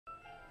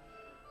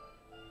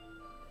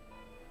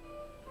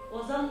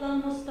الله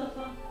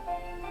المصطفى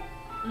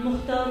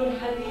المختار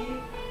الحبيب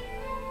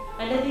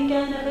الذي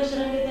كان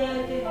فجرا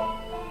بذاته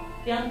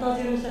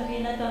ينتظر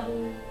سفينته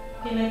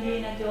في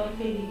مدينة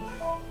أورفيليس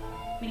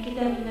من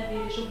كتاب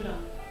النبي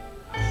جبران.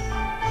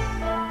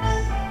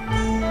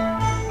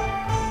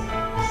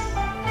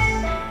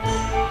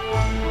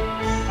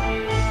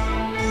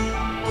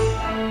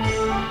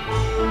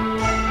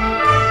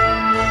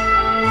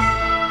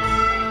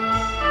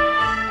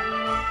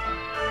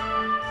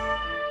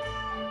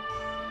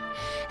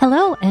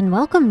 Hello and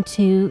welcome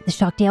to the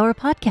Shakti Hour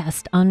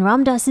podcast on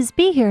Ram Dass's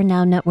Be Here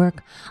Now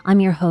network. I'm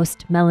your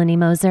host, Melanie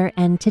Moser,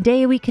 and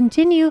today we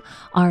continue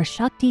our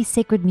Shakti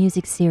Sacred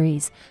Music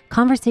series,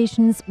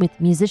 conversations with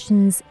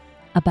musicians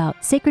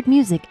about sacred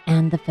music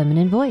and the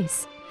feminine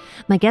voice.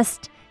 My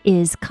guest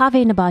is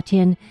Kaveh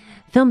Nabatian,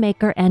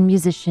 filmmaker and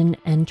musician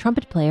and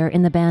trumpet player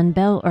in the band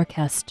Bell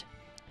Orchestre.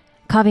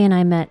 Kaveh and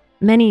I met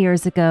many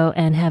years ago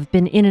and have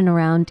been in and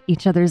around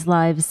each other's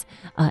lives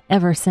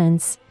ever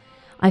since.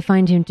 I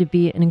find him to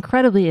be an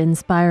incredibly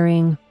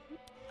inspiring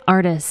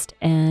artist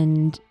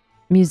and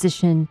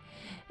musician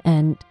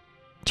and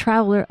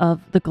traveler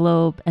of the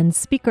globe and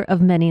speaker of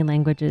many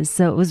languages.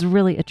 So it was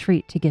really a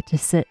treat to get to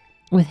sit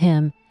with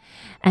him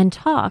and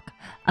talk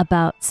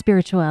about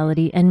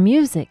spirituality and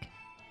music.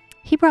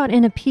 He brought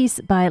in a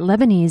piece by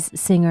Lebanese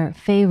singer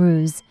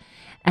Fairuz,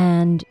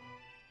 and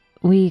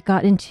we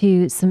got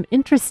into some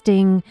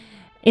interesting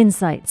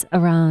insights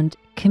around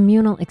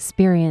communal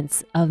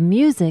experience of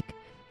music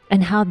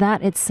and how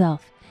that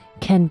itself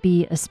can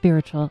be a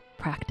spiritual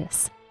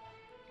practice.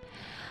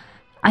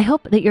 I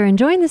hope that you're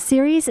enjoying this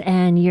series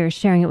and you're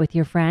sharing it with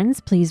your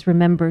friends. Please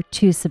remember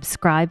to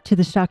subscribe to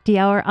the Shakti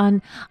Hour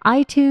on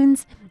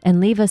iTunes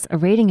and leave us a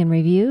rating and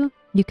review.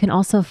 You can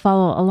also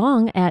follow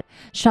along at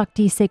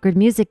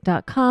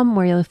shaktisacredmusic.com,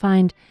 where you'll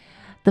find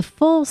the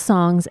full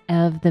songs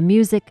of the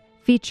music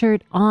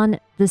featured on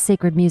the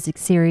Sacred Music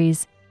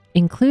series,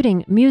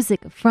 including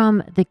music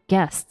from the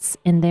guests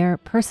in their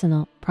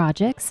personal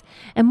projects,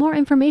 and more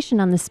information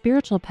on the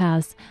spiritual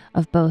paths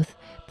of both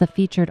the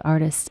featured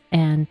artists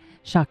and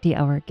Shakti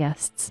Hour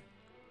guests.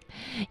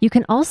 You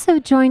can also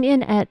join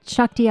in at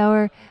Shakti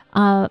Hour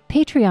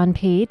Patreon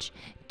page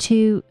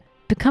to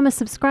become a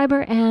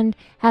subscriber and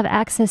have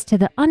access to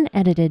the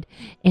unedited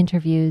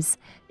interviews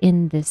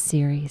in this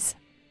series.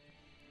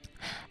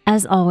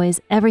 As always,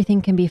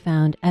 everything can be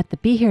found at the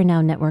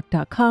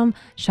BeHereNowNetwork.com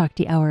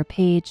Shakti Hour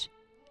page.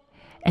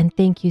 And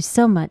thank you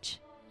so much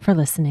for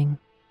listening.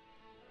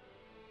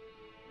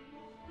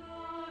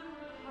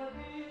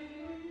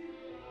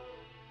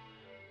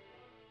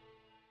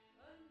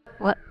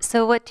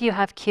 What do you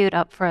have queued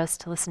up for us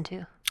to listen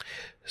to?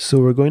 So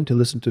we're going to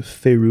listen to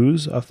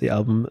Fairuz off the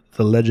album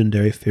The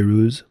Legendary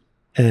Fairuz,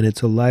 and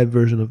it's a live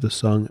version of the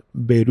song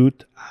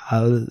Beirut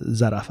Hal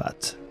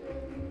Zarafat.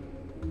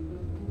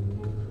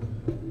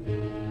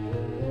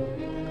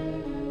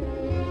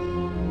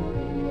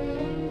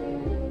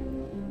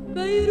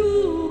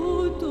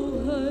 بيروت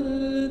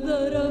هل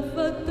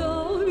ذرفت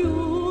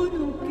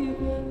عيونك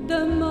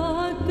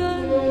دمعة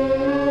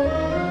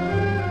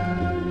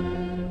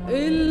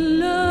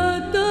إلا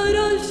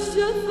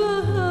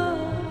ترشفها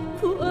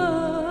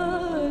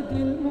فؤاد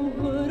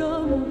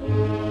المغرم.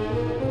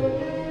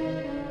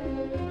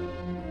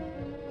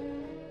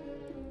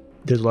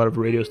 There's a lot of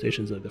radio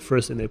stations that the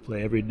first thing they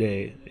play every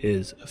day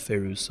is a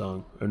Fairuz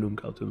song or an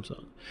Kulthum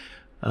song.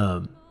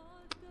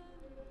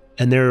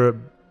 And there are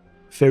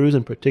Fairuz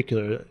in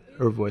particular,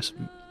 her voice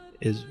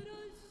is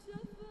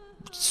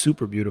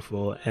super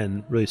beautiful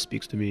and really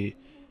speaks to me.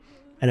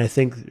 And I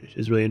think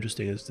is really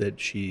interesting is that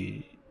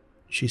she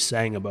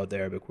sang about the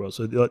Arabic world.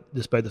 So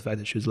despite the fact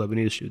that she was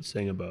Lebanese, she would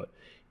sing about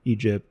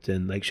Egypt,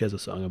 and like she has a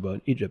song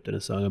about Egypt and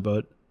a song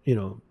about,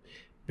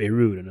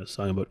 Beirut and a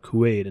song about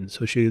Kuwait. And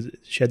so she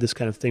had this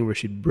kind of thing where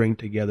she'd bring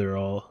together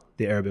all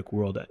the Arabic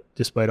world,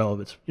 despite all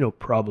of its,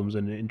 problems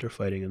and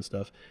interfighting and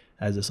stuff,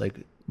 as this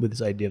with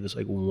this idea of this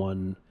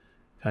one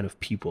kind of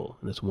people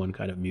and this one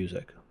kind of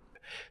music.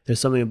 There's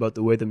something about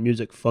the way the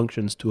music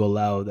functions to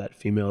allow that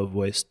female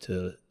voice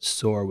to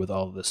soar with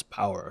all this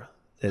power.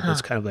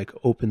 It's kind of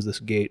opens this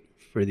gate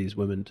for these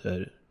women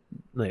to,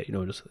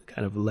 just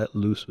kind of let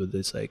loose with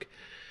this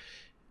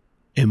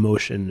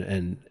emotion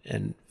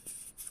and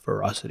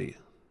ferocity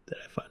that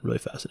I find really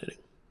fascinating.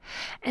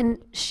 And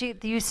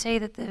you say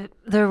that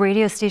the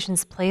radio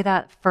stations play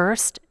that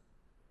first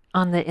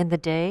in the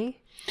day?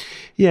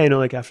 Yeah,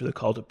 after the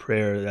call to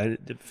prayer,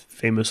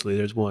 famously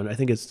there's one, I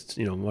think it's,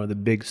 one of the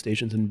big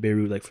stations in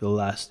Beirut, for the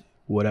last,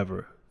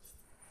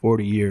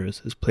 40 years,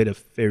 has played a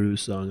Fairuz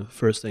song, the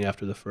first thing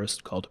after the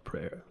first call to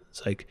prayer.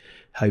 It's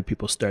how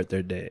people start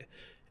their day.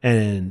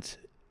 And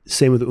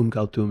same with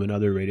Kulthum and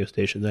other radio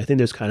stations. I think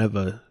there's kind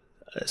of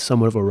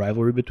somewhat of a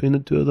rivalry between the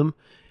two of them.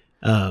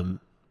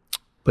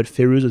 But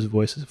Fairuz's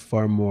voice is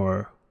far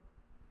more,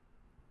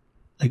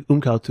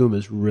 Kulthum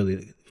is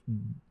really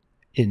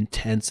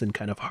intense and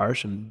kind of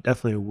harsh and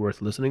definitely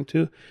worth listening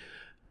to.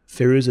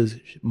 Fairuz is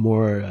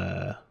more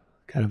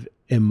kind of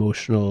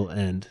emotional,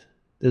 and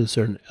there's a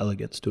certain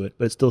elegance to it,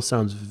 but it still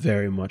sounds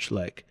very much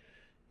like,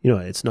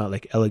 it's not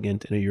like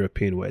elegant in a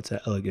European way. It's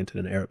elegant in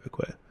an Arabic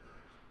way.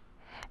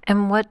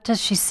 And what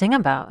does she sing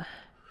about?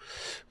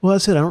 Well,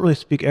 that's it. I don't really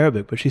speak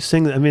Arabic, but she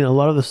sings. I mean, a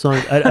lot of the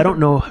songs, I don't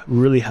know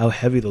really how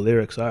heavy the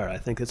lyrics are. I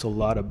think it's a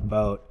lot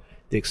about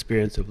the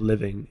experience of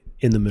living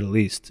in the Middle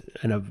East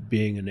and of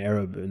being an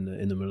Arab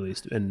in the Middle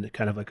East, and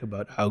kind of like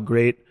about how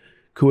great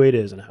Kuwait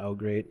is and how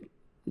great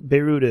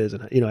Beirut is.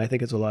 And, I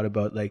think it's a lot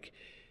about like,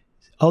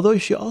 although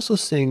she also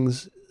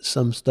sings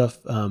some stuff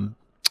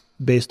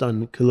based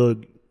on Khalil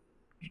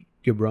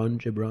Gibran,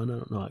 I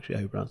don't know actually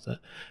how you pronounce that,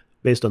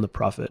 based on the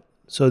Prophet.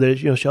 So there's,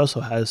 she also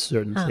has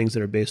certain things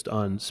that are based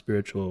on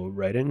spiritual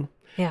writing.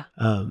 Yeah.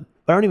 But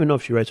I don't even know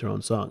if she writes her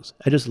own songs.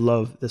 I just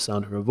love the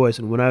sound of her voice.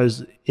 And when I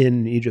was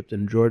in Egypt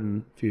and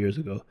Jordan a few years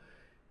ago,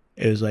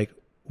 it was like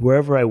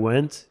wherever I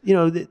went,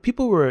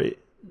 people were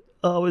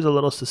always a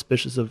little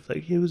suspicious of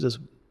like, who's this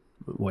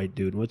white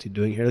dude? What's he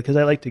doing here? Because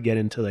I like to get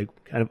into like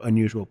kind of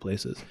unusual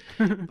places.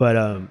 But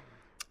I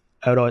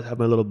would always have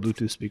my little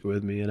Bluetooth speaker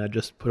with me, and I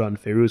just put on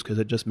Fairuz because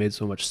it just made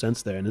so much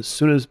sense there. And as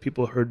soon as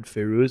people heard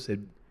Fairuz,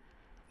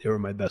 they were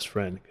my best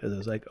friend, because I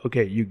was like,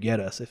 okay, you get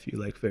us if you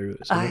like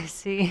Fairuz. I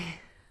see.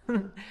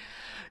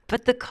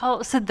 But the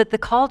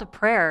call to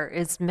prayer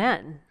is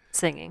men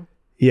singing.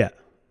 Yeah,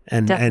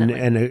 and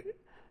Definitely. and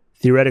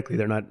theoretically,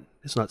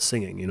 it's not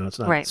singing. It's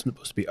not Right. It's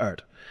supposed to be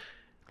art.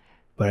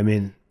 But I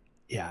mean,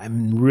 yeah,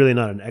 I'm really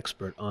not an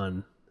expert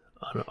on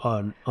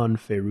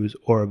Fairuz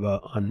or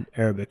on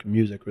Arabic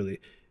music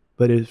really.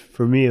 But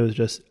for me, it was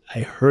just, I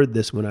heard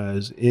this when I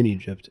was in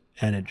Egypt,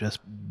 and it just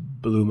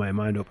blew my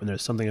mind open.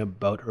 There's something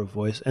about her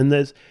voice. And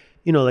there's,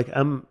 like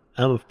I'm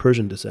of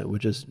Persian descent,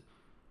 which is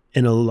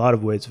in a lot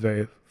of ways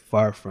very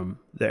far from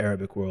the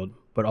Arabic world,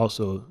 but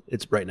also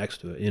it's right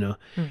next to it,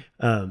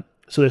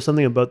 So there's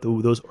something about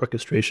those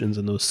orchestrations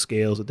and those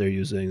scales that they're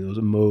using, those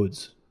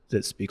modes,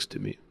 that speaks to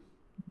me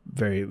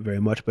very, very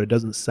much, but it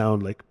doesn't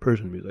sound like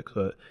Persian music.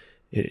 So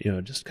it,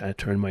 just kind of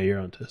turned my ear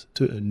onto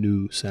a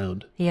new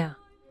sound. Yeah.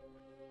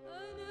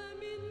 أنا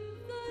من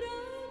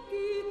ثراك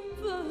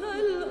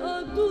فهل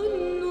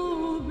أظن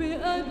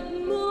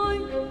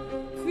بأدمعي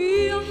في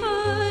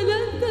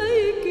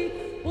حالتيك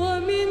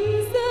ومن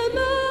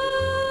سمائك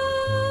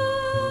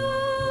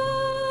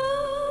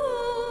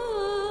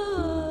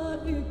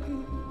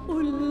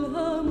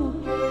ألهم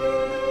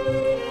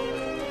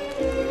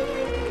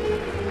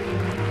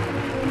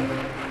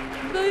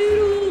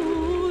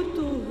بيروت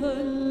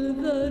هل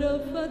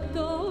ذرفت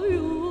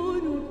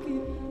عيونك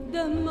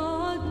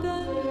دمعة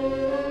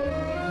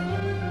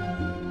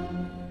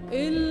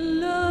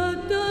إلا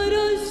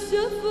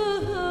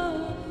ترشفها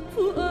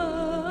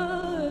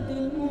فؤادي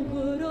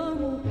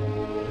المغرم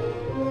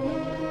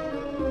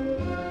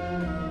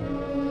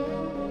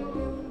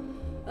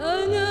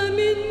أنا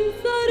من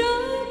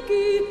ثراك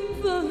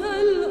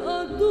فهل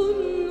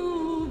أظن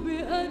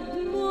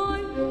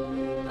بأدمعي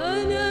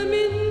أنا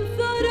من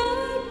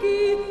ثراك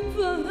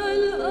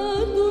فهل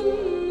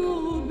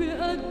أظن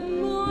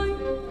بأدمعي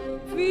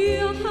في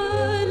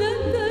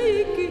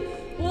حالتيك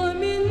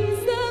ومن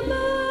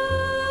سمائك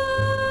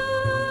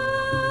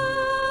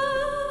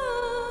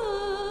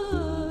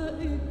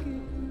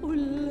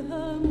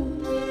ألهم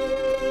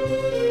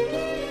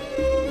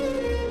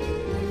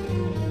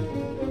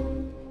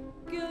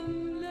كم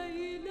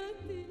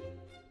ليلة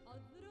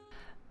عذراء.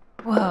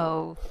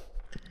 Whoa.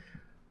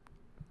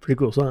 Pretty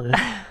cool song,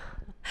 eh?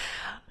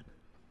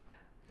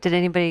 Did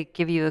anybody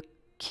give you a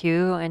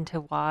cue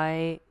into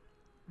why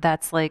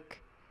that's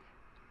like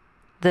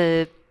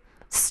the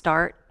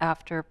start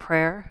after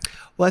prayer?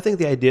 Well, I think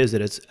the idea is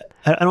that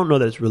I don't know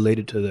that it's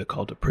related to the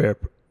call to prayer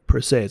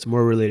per se. It's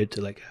more related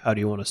to like, how do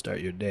you want to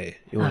start your day?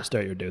 You want to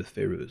start your day with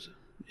Fairuz.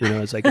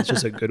 It's like, it's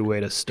just a good way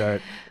to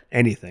start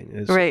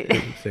anything. Right.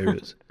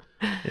 Fairuz.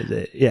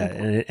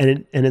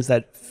 And it's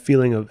that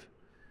feeling of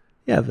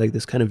like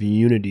this kind of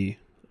unity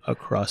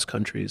across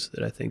countries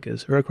that I think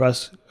or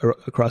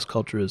across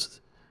cultures.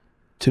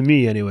 To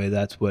me anyway,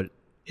 that's what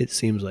it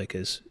seems like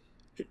is.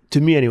 To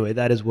me anyway,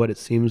 that is what it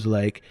seems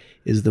like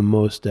is the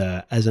most,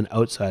 as an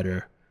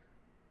outsider,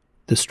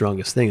 the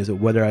strongest thing. Is that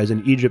whether I was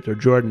in Egypt or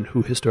Jordan,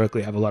 who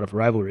historically have a lot of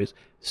rivalries,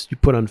 you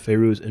put on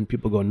Fairuz and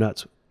people go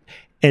nuts.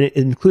 And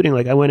including,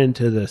 like, I went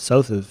into the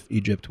south of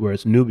Egypt where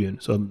it's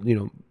Nubian, so,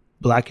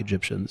 black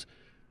Egyptians,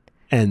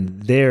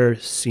 and they're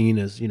seen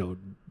as,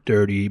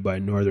 dirty by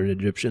northern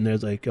Egyptian.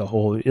 There's like a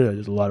whole,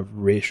 there's a lot of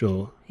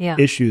racial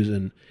issues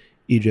in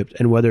Egypt.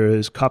 And whether it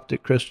was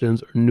Coptic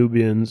Christians or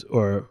Nubians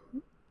or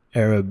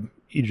Arab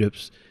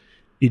Egyptians,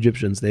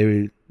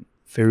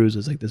 Fairuz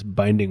is like this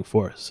binding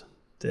force.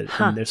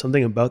 And there's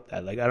something about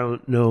that. Like, I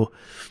don't know.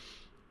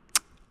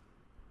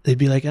 It'd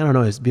be like, I don't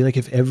know. It'd be like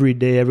if every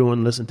day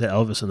everyone listened to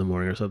Elvis in the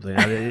morning or something.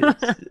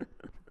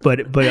 but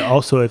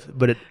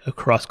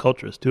across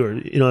cultures too. Or,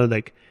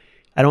 like,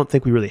 I don't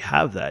think we really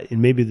have that.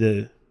 And maybe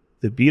the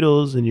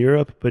Beatles in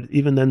Europe, but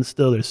even then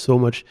still there's so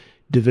much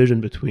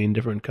division between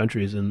different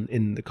countries and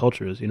in the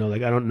cultures.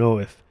 Like, I don't know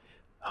if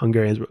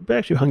Hungarians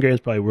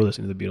probably were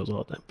listening to the Beatles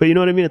all the time. But you know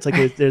what I mean? It's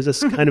like there's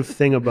this kind of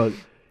thing about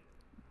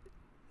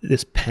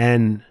this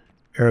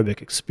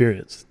pan-Arabic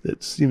experience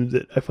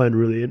that I find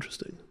really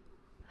interesting.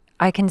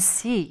 I can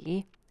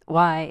see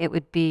why it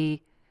would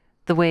be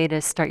the way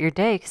to start your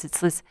day, because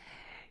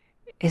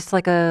it's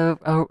like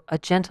a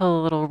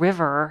gentle little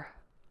river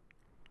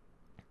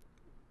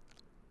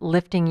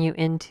lifting you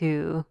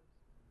into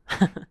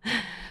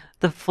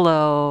the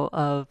flow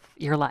of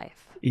your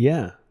life.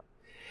 Yeah.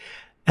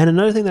 And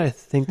another thing that I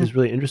think is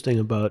really interesting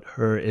about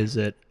her is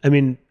that, I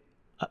mean,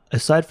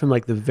 aside from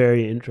like the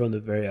very intro and the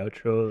very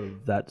outro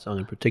of that song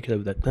in particular,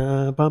 that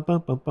bum,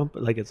 bum, bum, bum,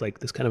 like it's like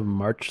this kind of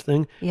march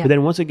thing. Yeah. But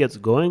then once it gets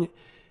going,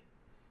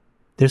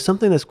 there's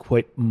something that's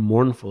quite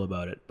mournful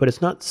about it, but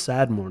it's not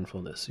sad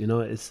mournfulness. You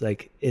know, it's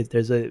like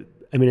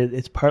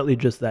it's partly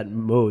just that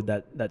mode,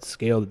 that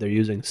scale that they're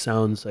using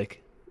sounds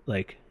like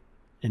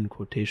in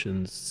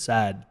quotations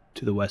sad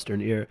to the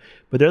Western ear.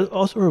 But there's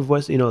also her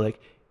voice. You know,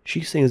 like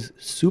she sings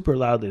super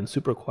loudly and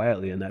super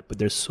quietly in that, but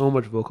there's so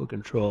much vocal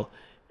control,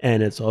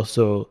 and it's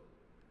also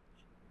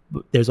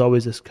there's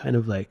always this kind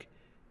of like,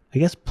 I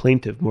guess,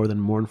 plaintive more than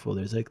mournful.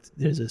 There's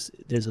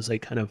this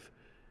like kind of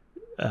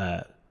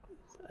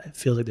it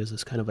feels like there's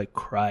this kind of like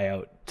cry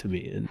out to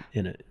me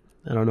in it.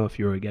 I don't know if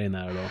you were getting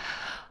that at all.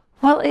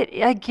 Well,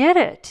 I get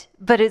it,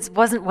 but it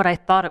wasn't what I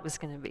thought it was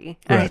going to be.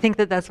 And I think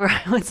that's where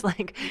I was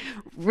like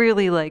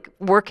really like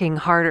working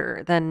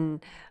harder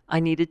than I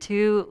needed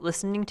to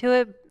listening to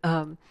it.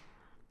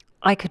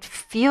 I could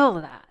feel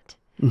that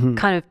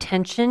kind of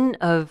tension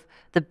of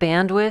the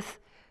bandwidth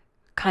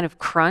kind of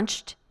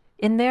crunched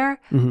in there,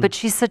 but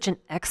she's such an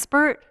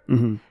expert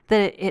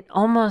that it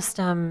almost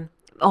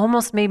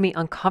made me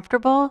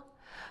uncomfortable,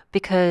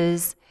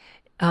 because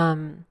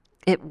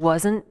it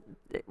wasn't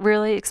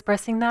really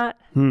expressing that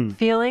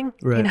feeling,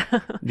 Right. you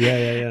know?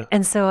 Yeah.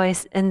 And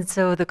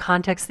so the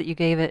context that you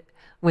gave it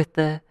with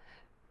the,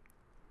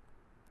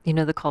 you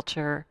know, the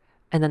culture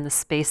and then the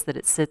space that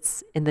it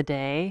sits in the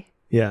day,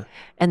 Yeah.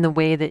 and the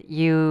way that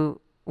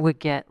you would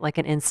get like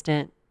an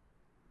instant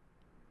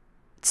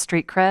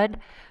street cred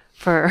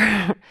for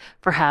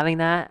for having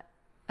that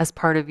as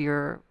part of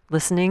your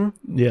listening.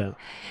 Yeah.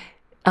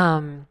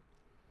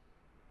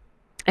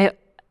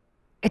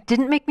 It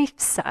didn't make me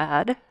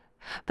sad,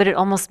 but it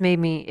almost made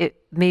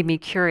me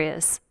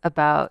curious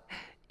about,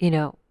 you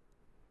know,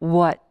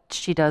 what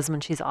she does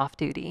when she's off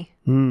duty.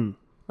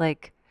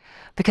 Like,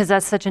 because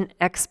that's such an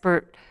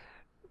expert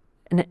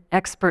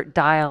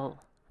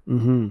dial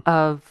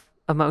of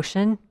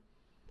emotion,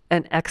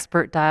 an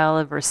expert dial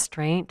of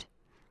restraint.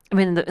 I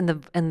mean, in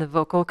the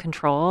vocal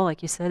control,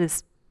 like you said,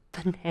 is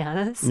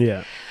bananas.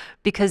 Yeah.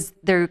 Because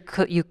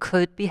you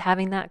could be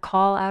having that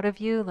call out of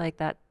you, like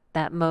that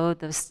mode,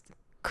 those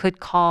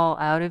could call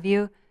out of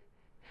you,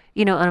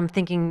 you know. And I'm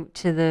thinking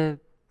to the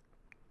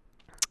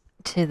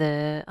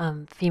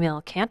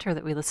female cantor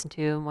that we listened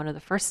to in one of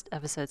the first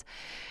episodes.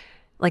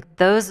 Like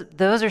those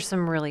are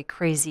some really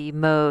crazy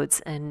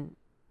modes and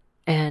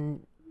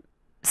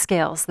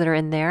scales that are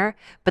in there,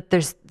 but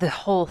the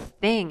whole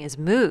thing is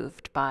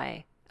moved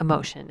by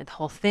emotion. The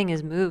whole thing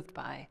is moved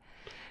by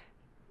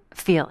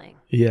feeling.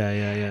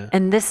 Yeah.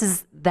 And this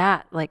is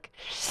that, like,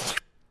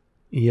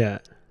 Yeah.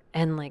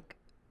 and like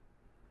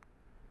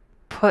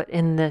put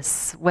in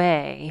this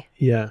way.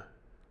 Yeah.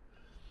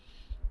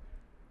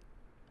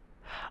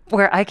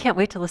 Where I can't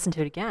wait to listen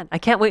to it again. I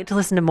can't wait to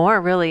listen to more,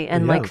 really,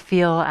 and like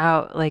feel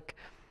out, like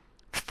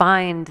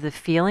find the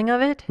feeling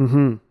of it.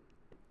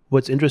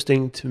 What's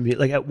interesting to me,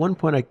 like at one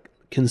point I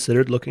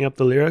considered looking up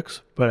the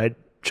lyrics, but I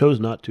chose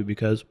not to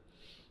because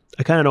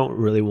I kind of don't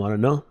really want to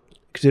know,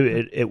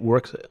 because it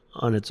works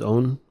on its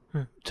own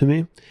to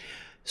me.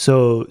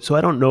 So I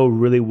don't know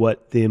really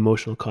what the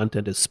emotional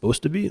content is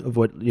supposed to be of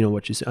what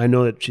she's. I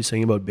know that she's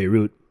singing about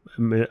Beirut.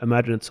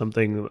 Imagine it's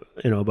something,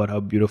 about how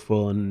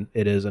beautiful and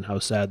it is and how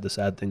sad the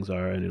sad things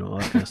are, and all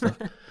that kind of stuff.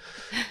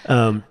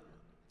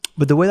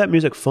 But the way that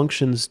music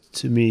functions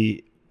to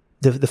me,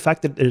 the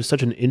fact that there's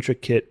such an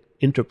intricate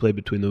interplay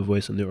between the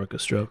voice and the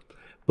orchestra,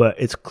 but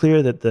it's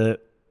clear that the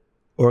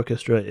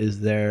orchestra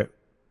is there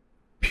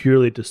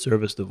purely to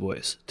service the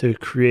voice, to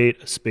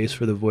create a space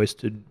for the voice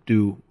to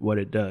do what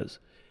it does,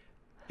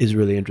 is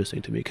really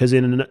interesting to me. Because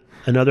in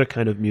another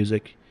kind of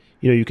music,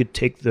 you could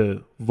take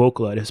the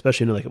vocal out,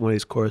 especially in like one of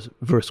these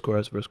verse,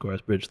 chorus,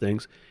 bridge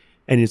things,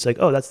 and it's like,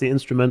 oh, that's the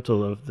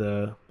instrumental of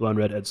the Blonde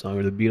Redhead song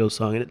or the Beatles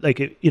song, and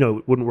it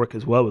wouldn't work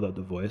as well without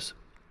the voice,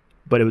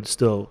 but it would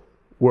still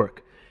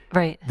work.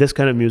 Right. This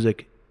kind of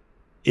music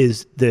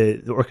is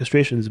the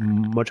orchestration is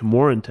much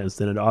more intense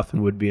than it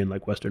often would be in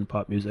like Western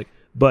pop music,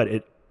 but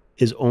it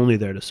is only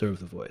there to serve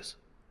the voice.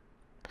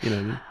 You know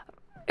what I mean?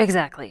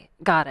 Exactly.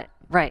 Got it.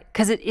 Right.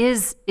 Because it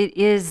is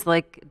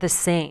like the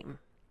same.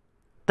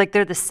 Like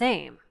they're the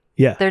same.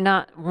 Yeah.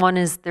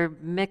 They're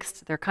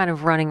mixed. They're kind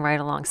of running right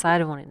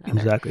alongside of one another.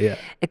 Exactly. Yeah.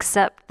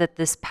 Except that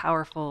this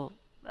powerful,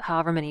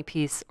 however many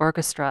piece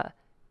orchestra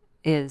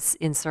is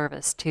in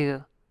service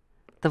to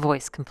the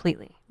voice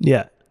completely.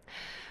 Yeah.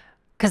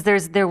 Because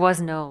there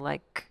was no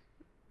like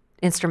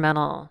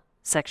instrumental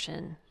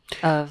section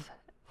of.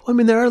 Well, I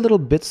mean, there are little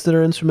bits that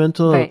are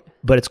instrumental, right.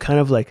 But it's kind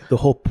of like the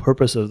whole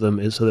purpose of them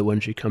is so that when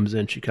she comes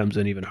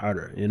in even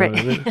harder. You know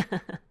right. what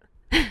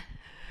I mean?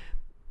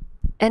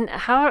 And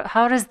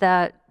how does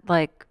that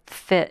like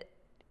fit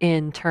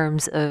in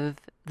terms of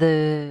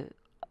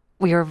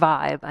your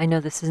vibe? I know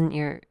this isn't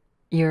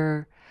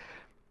your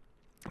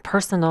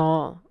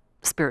personal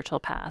spiritual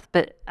path,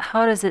 but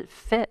how does it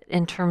fit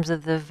in terms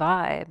of the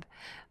vibe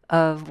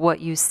of what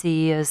you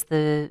see as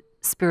the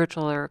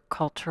spiritual or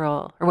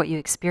cultural, or what you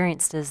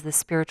experienced as the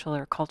spiritual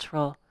or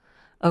cultural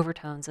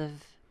overtones of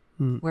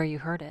where you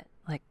heard it?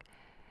 Like,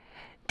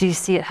 do you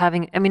see it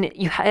having, I mean,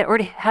 it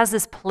already has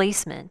this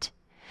placement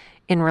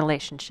in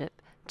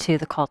relationship to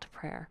the call to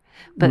prayer,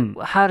 but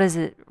how does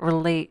it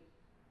relate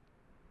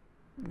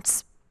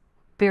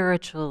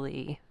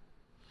spiritually?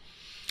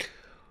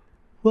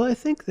 Well, I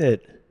think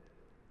that,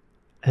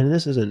 and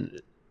this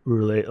isn't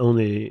really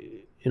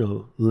only,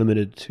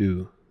 limited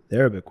to the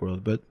Arabic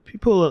world, but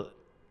people,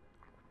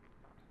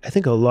 I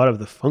think a lot of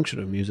the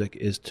function of music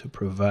is to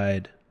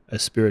provide a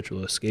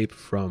spiritual escape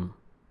from,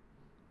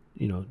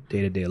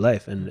 day-to-day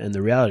life. And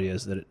the reality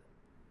is that,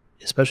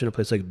 especially in a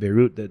place like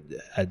Beirut that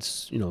had,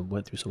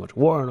 went through so much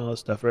war and all this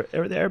stuff,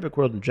 or the Arabic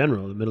world in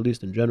general, the Middle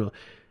East in general,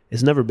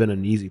 it's never been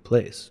an easy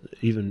place,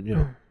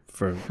 even,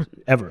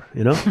 forever,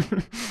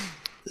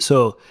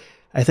 So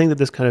I think that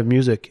this kind of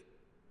music,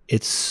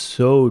 it's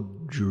so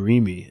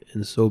dreamy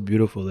and so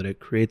beautiful that it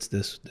creates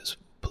this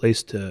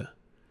place to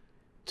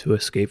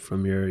escape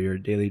from your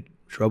daily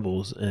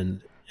troubles,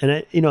 and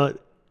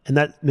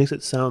that makes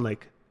it sound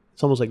like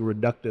it's almost like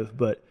reductive,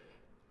 but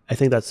I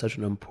think that's such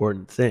an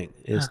important thing,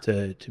 is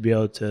to be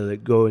able to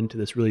go into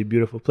this really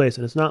beautiful place.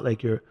 And it's not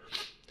like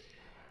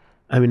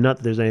not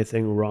that there's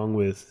anything wrong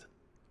with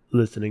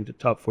listening to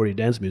top 40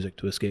 dance music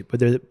to escape,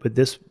 but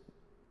this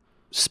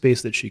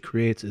space that she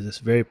creates is this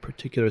very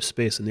particular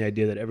space, and the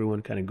idea that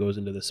everyone kind of goes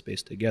into this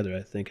space together,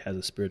 I think, has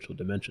a spiritual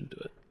dimension to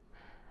it.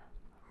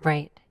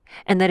 Right.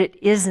 And that it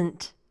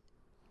isn't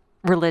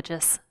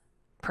religious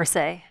per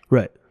se.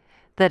 Right.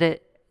 That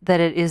it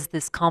is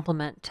this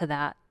complement to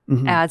that,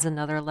 adds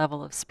another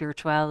level of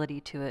spirituality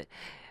to it,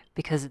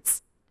 because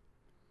it's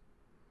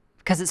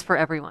for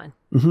everyone.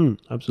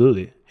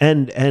 Absolutely.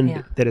 And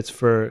that it's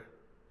for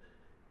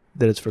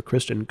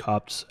Christian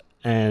Copts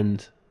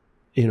and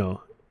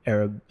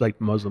Arab, like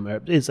Muslim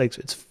Arab. It's like,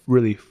 it's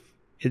really,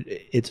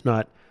 it's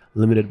not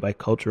limited by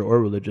culture or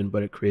religion,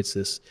 but it creates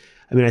this.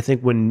 I mean, I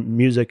think when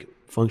music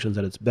functions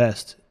at its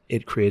best,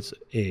 it creates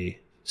a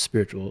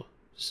spiritual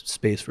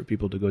space for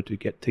people to go to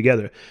get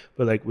together.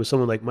 But like with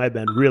someone like my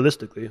band,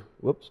 realistically,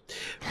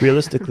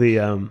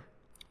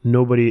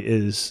 nobody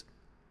is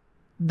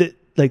the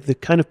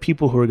kind of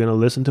people who are going to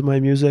listen to my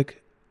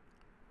music,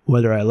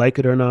 whether I like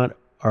it or not,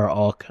 are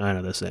all kind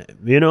of the same.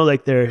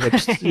 Like they're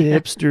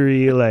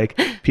hipstery, like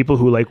people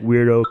who like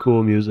weirdo,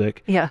 cool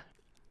music. Yeah.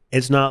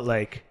 It's not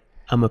like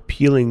I'm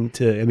appealing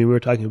to, we were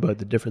talking about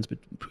the difference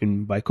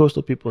between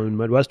bicoastal people and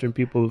Midwestern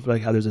people,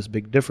 like how there's this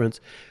big difference.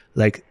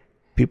 Like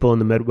people in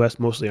the Midwest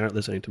mostly aren't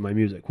listening to my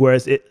music.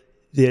 Whereas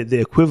the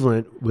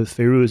equivalent with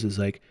Fairuz is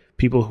like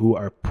people who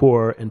are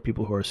poor and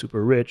people who are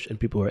super rich and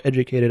people who are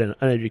educated and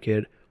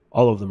uneducated,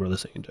 all of them are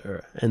listening to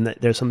her. And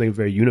there's something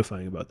very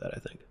unifying about that, I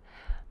think.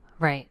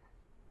 Right.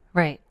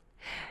 Right.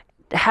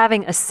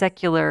 Having a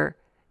secular,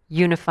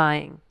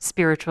 unifying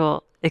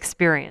spiritual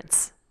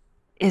experience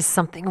is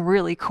something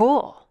really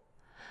cool.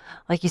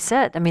 Like you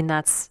said,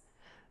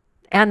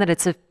 that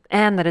it's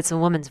a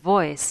woman's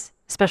voice,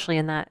 especially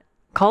in that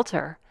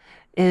culture,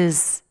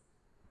 is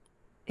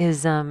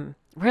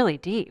really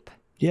deep.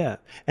 Yeah.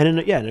 And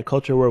in a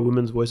culture where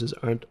women's voices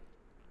aren't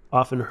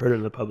often heard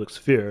in the public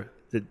sphere,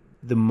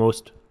 the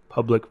most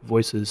public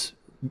voices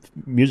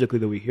musically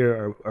that we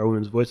hear are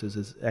women's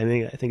voices. I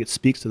think it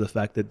speaks to the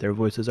fact that their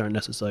voices aren't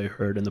necessarily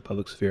heard in the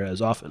public sphere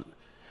as often.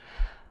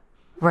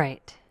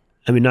 Right.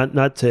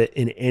 Not to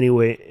in any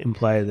way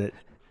imply that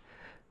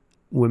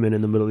women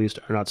in the Middle East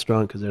are not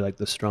strong, because they're like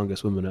the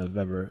strongest women I've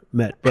ever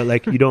met. But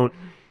like you don't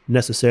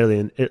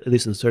necessarily, at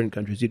least in certain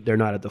countries, they're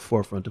not at the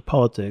forefront of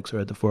politics or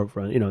at the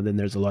forefront. Then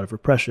there's a lot of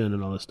repression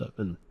and all this stuff.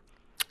 And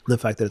the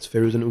fact that it's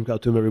Fairuz and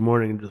Kulthum every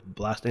morning and just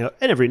blasting out,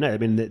 and every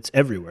night. It's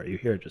everywhere. You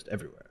hear it just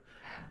everywhere.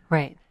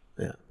 Right.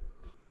 Yeah.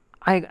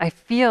 I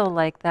feel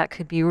like that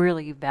could be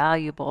really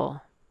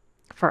valuable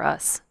for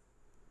us,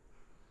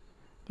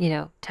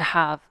 to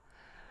have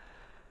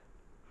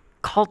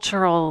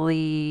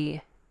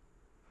culturally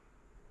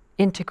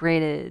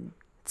integrated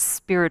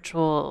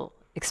spiritual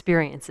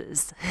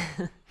experiences.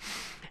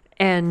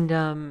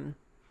 and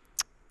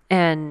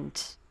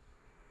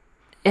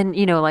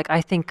like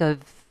I think of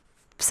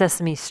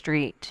Sesame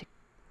Street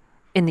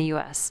in the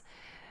US,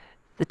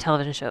 the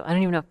television show. I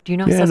don't even know. Do you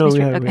know Sesame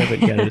Street? We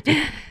haven't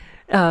it.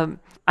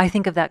 I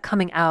think of that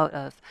coming out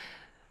of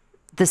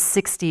the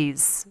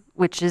 60s,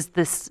 which is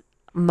this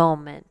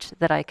moment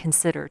that I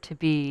consider to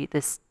be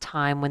this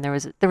time when there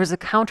was a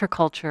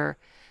counterculture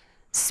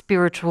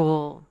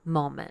spiritual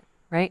moment,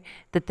 right?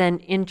 That then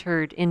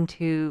entered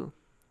into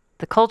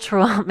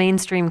the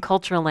mainstream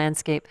cultural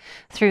landscape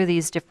through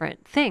these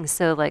different things.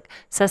 So like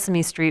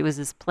Sesame Street was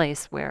this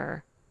place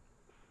where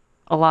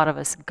a lot of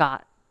us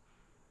got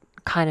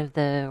kind of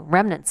the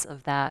remnants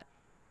of that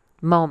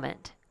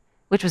moment,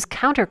 which was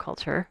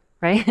counterculture,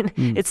 right?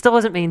 It still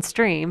wasn't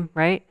mainstream,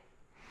 right?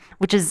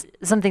 Which is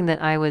something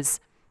that I was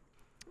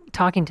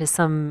talking to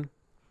some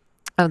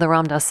of the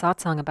Ram Dass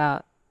satsang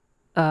about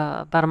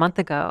a month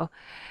ago,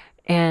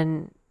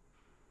 and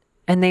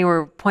they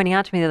were pointing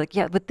out to me, they're like,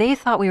 yeah, but they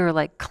thought we were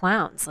like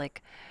clowns,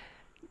 like,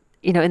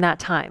 you know, in that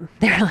time.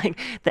 They're like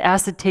the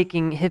acid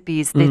taking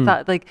hippies. They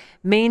thought, like,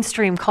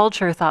 mainstream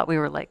culture thought we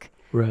were like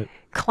Right.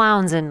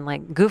 clowns and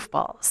like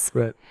goofballs.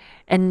 Right.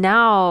 And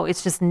now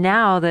it's just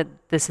now that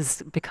this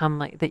has become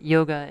like that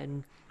yoga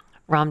and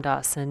Ram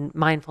Dass and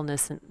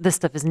mindfulness and this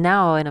stuff is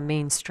now in a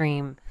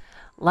mainstream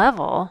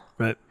level.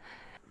 Right.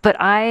 But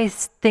I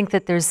think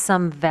that there's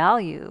some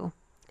value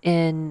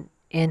in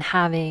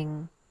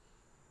having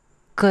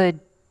good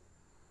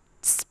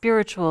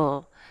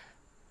spiritual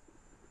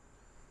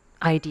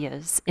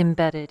ideas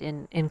embedded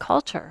in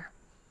culture.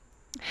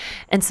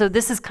 And so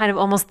this is kind of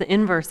almost the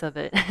inverse of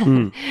it,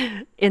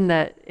 in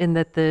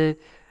that the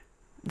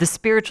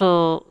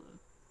spiritual,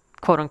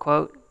 quote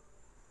unquote,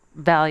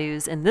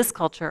 values in this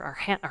culture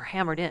are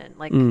hammered in,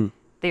 like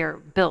they are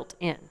built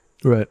in.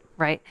 Right.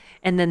 Right.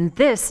 And then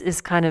this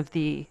is kind of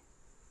the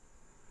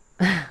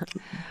I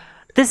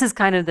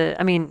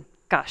mean,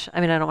 gosh,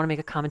 I don't want to make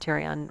a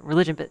commentary on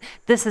religion, but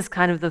this is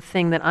kind of the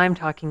thing that I'm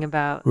talking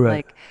about, Right.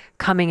 like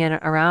coming in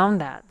around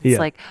that. It's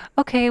like,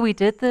 okay, we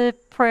did the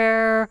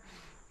prayer,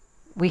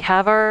 we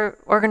have our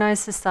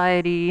organized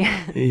society,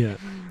 Yeah.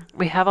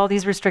 we have all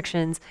these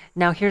restrictions.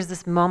 Now here's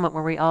this moment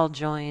where we all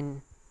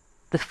join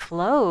the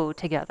flow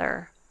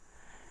together.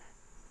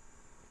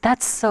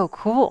 That's so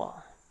cool.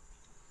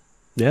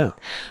 Yeah.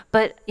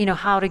 But you know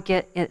how to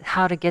get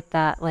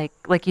that,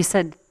 like you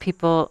said,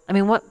 people. I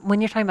mean,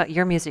 when you're talking about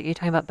your music, you're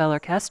talking about Bell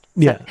Orchestre.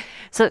 Yeah.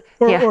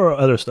 Or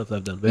other stuff that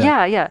I've done. But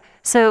yeah.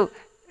 So,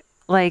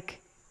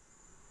 like,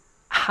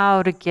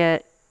 how to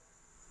get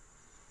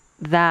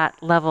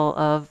that level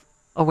of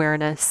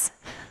awareness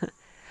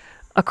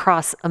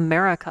across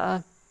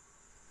America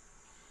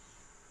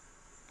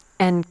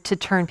and to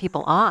turn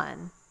people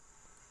on.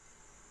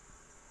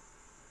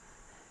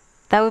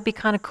 That would be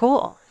kind of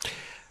cool.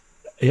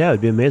 Yeah,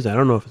 it'd be amazing. I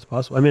don't know if it's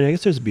possible. I mean, I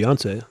guess there's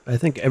Beyonce. I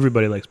think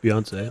everybody likes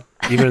Beyonce,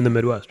 even in the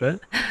Midwest, right?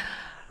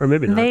 Or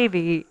maybe not.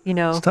 Maybe, you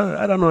know.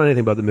 I don't know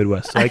anything about the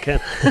Midwest, so I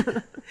can't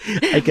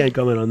I can't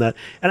comment on that.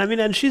 And I mean,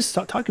 and she's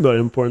talking about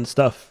important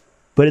stuff,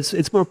 but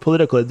it's more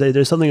political.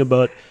 There's something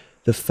about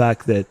the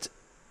fact that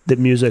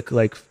music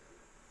like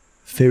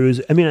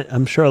Fairuz, I mean,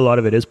 I'm sure a lot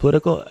of it is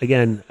political.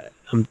 Again,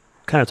 I'm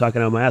kind of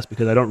talking out my ass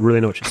because I don't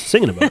really know what she's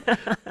singing about.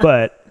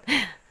 But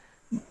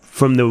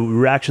from the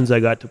reactions I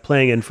got to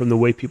playing and from the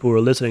way people were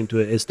listening to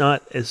it, it's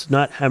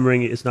not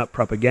hammering, it's not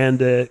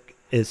propaganda,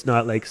 it's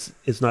not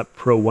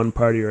pro one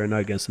party or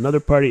not against another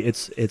party.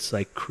 It's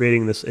like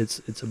creating this,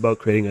 it's about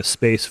creating a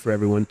space for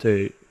everyone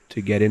to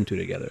get into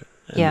together.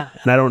 And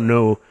I don't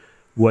know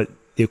what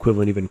the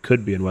equivalent even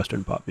could be in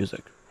Western pop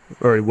music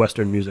or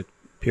Western music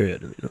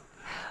period, you know.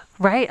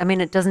 Right. I mean,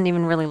 it doesn't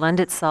even really lend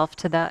itself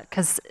to that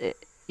because,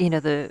 you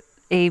know, the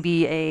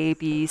ABA,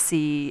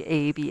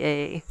 BC,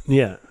 ABA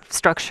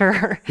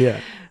structure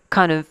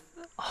kind of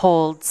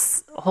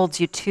holds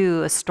you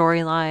to a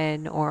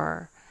storyline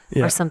or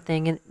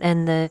something,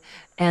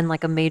 and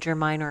like a major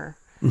minor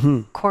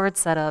chord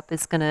setup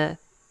is going to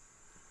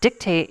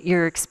dictate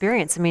your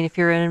experience. I mean, if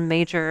you're in a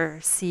major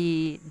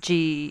C,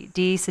 G,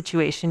 D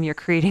situation, you're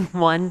creating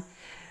one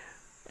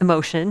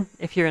emotion.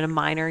 If you're in a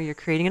minor, you're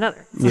creating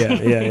another.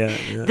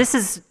 Yeah. This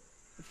is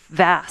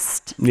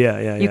vast.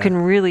 Yeah. You can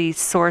really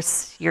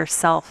source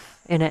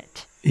yourself in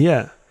it.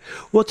 Yeah.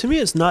 Well, to me,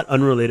 it's not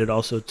unrelated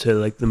also to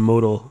like the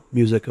modal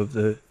music of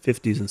the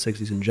 50s and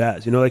 60s in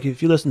jazz. You know, like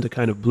if you listen to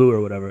kind of blue or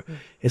whatever,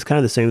 it's kind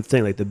of the same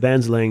thing. Like the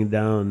band's laying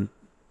down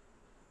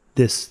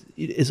this,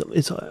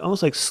 it's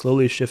almost like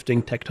slowly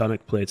shifting tectonic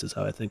plates is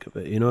how I think of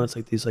it. You know, it's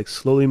like these like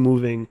slowly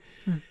moving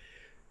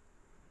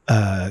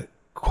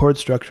chord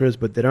structures,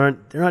 but they're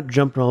not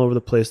jumping all over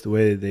the place the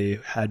way they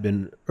had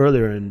been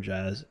earlier in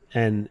jazz.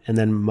 And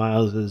then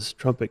Miles's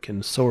trumpet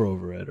can soar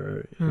over it,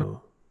 or you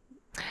know.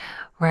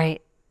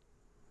 Right.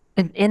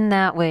 And in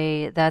that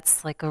way,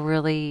 that's like a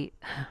really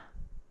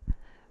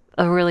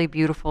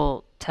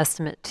beautiful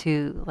testament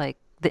to like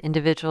the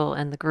individual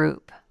and the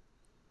group.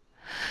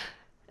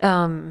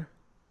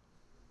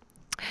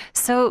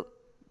 So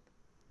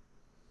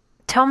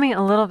tell me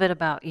a little bit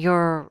about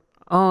your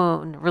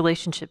own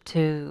relationship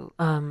to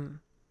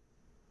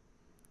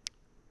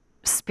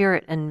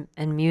spirit and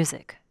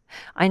music.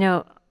 I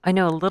know a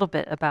little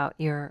bit about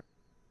your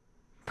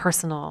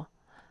personal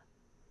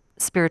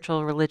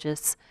spiritual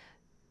religious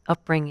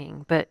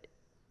upbringing, but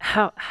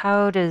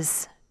how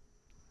does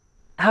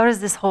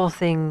this whole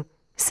thing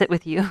sit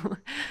with you?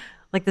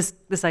 Like this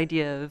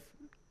idea of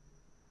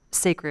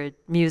sacred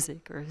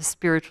music or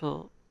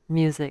spiritual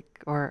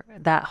music, or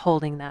that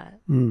holding that.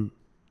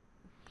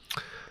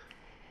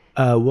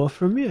 Well,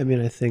 for me, I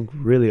mean, I think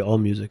really all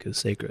music is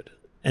sacred,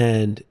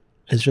 and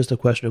it's just a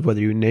question of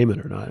whether you name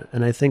it or not.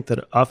 And I think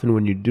that often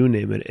when you do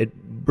name it, it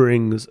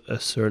brings a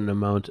certain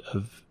amount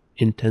of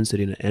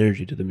intensity and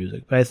energy to the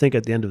music. But I think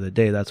at the end of the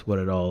day, that's what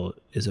it all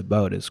is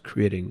about, is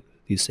creating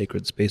these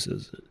sacred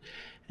spaces.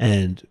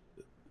 And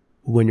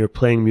when you're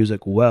playing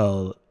music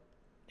well,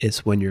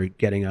 it's when you're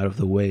getting out of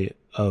the way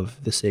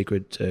of the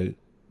sacred to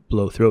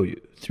blow through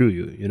you.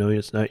 You know,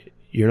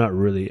 you're not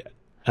really,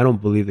 I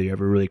don't believe that you're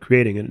ever really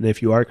creating it. And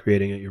if you are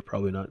creating it, you're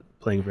probably not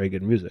playing very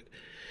good music.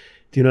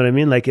 Do you know what I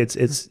mean? Like I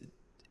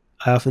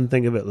often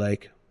think of it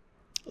like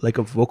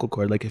a vocal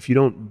cord. Like if you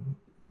don't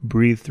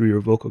breathe through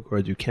your vocal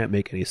cords, you can't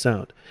make any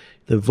sound.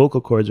 The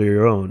vocal cords are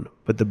your own,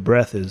 but the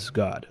breath is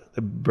God.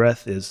 The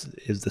breath is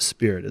the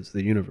spirit, it's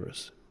the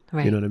universe.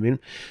 Right. You know what I mean?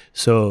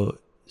 So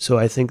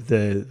I think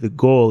the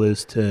goal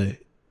is to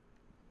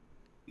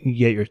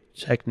get your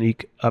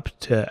technique up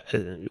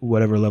to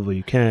whatever level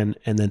you can,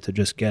 and then to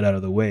just get out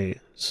of the way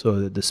so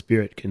that the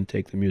spirit can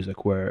take the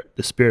music where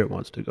the spirit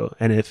wants to go.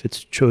 And if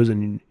it's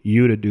chosen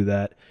you to do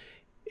that,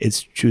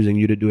 it's choosing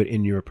you to do it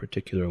in your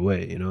particular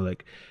way, you know,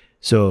 like,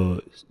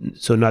 so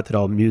not that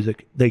all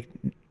music, like,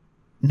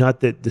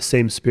 not that the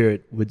same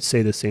spirit would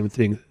say the same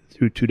thing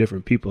through two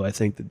different people. I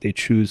think that they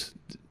choose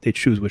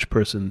which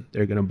person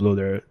they're going to blow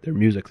their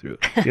music through.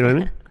 You know what I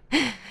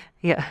mean?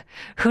 Yeah.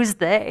 Who's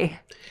they?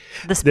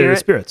 The They're spirit? the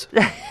spirits.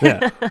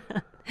 Yeah.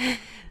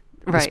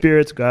 Right. The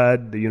spirits,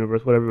 God, the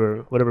universe,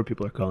 whatever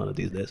people are calling it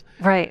these days.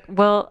 Right.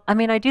 Well, I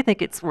mean, I do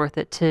think it's worth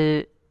it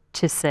to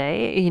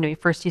say, you know,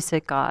 first you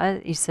said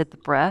God, you said the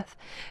breath,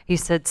 you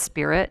said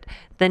spirit,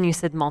 then you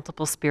said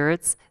multiple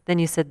spirits, then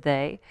you said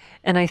they.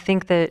 And I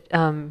think that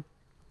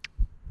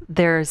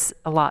there's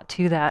a lot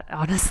to that,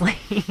 honestly,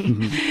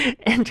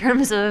 in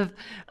terms of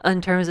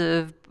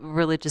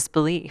religious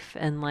belief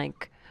and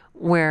like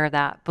where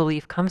that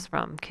belief comes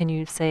from. Can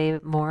you say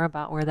more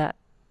about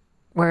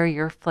where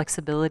your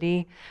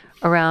flexibility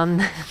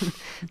around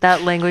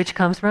that language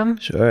comes from?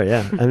 Sure,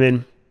 yeah. I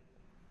mean,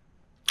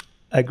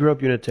 I grew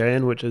up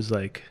Unitarian, which is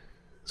like,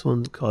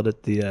 someone called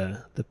it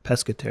the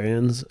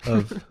pescatarians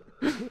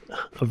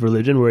of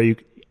religion, where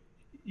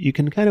you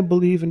can kind of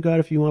believe in God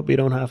if you want, but you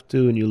don't have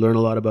to, and you learn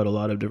a lot about a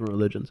lot of different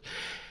religions.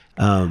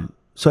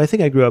 So I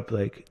think I grew up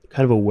like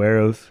kind of aware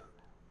of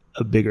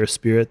a bigger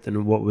spirit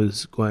than what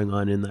was going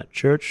on in that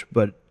church,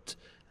 but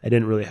I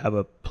didn't really have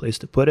a place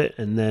to put it.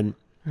 And then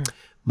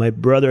my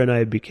brother and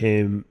I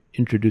became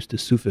introduced to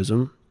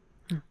Sufism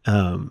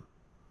in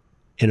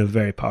a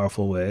very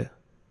powerful way.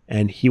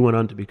 And he went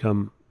on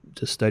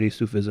to study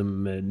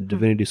Sufism in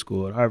divinity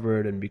school at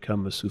Harvard and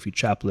become a Sufi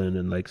chaplain.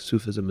 And like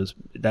Sufism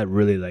that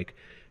really like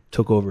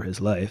took over his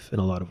life in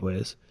a lot of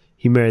ways.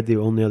 He married the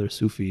only other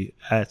Sufi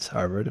at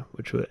Harvard,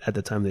 which was at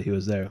the time that he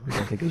was there, which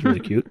I think is really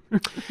cute.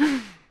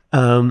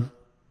 And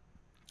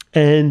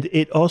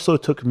it also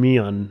took me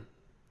on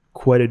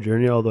quite a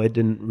journey, although I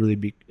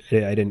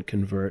didn't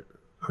convert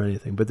or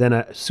anything. But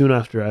then soon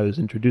after I was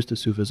introduced to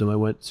Sufism, I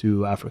went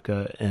to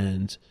Africa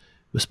and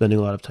was spending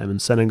a lot of time in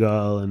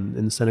Senegal. And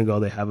in Senegal,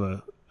 they have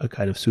a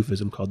kind of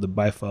Sufism called the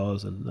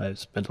Baifals. And I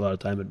spent a lot of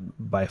time at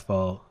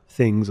Baifal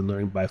things and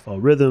learning Baifal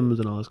rhythms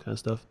and all this kind of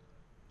stuff.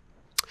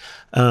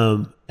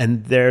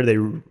 And there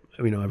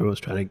everyone was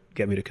trying to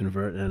get me to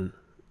convert.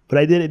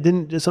 But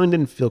something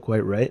didn't feel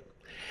quite right.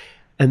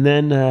 And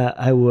then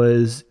I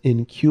was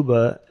in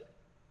Cuba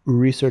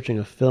researching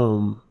a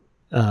film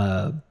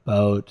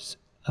about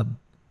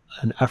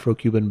an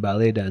Afro-Cuban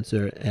ballet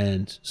dancer.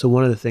 And so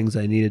one of the things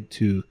I needed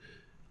to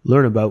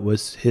learn about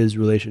was his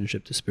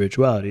relationship to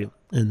spirituality.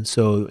 And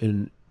so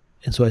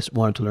I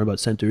wanted to learn about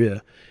Santeria.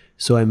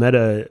 So I met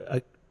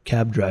a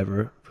cab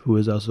driver who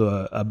was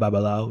also a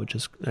Babalawo, which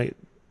is, I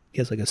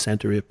guess, like a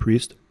Santeria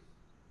priest.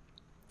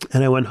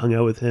 And I went and hung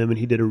out with him, and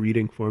he did a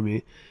reading for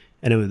me.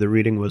 And the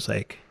reading was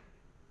like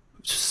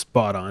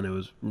spot on. It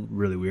was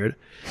really weird.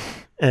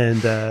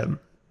 And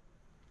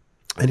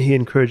he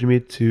encouraged me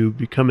to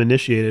become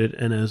initiated.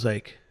 And I was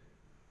like,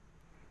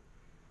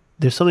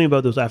 there's something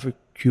about those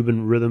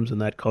Afro-Cuban rhythms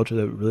and that culture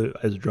that really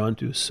I was drawn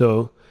to.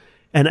 So,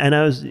 and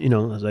I was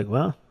like,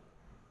 well,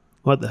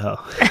 what the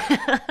hell?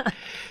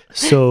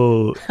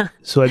 So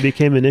I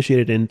became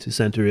initiated into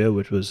Santeria,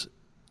 which was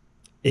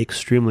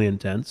extremely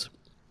intense.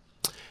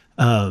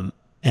 And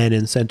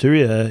in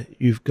Santeria,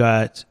 you've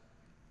got,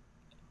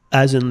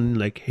 as in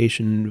like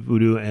Haitian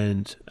voodoo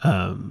and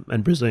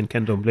Brazilian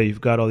candomblé,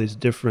 you've got all these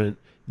different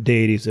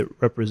deities that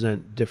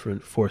represent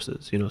different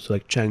forces. So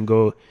like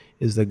Chango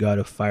is the god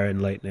of fire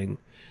and lightning.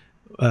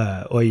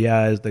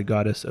 Oya is the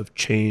goddess of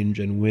change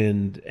and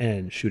wind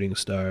and shooting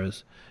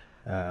stars.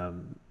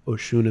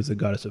 Oshun is the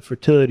goddess of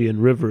fertility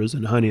and rivers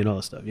and honey and all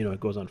that stuff. It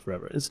goes on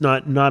forever. It's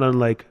not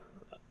unlike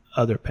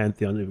other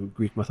pantheons of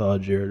Greek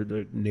mythology or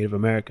the Native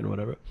American or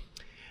whatever.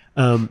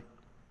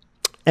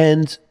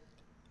 And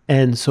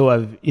so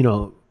I've,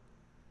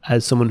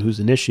 as someone who's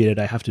initiated,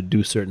 I have to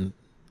do certain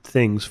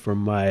things for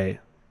my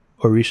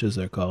orishas,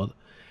 they're called.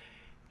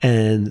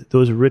 And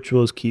those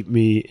rituals keep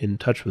me in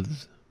touch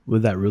with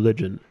that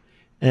religion.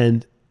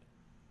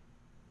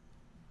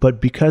 But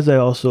because I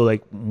also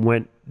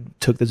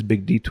took this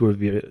big detour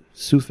via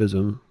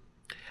Sufism,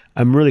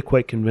 I'm really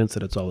quite convinced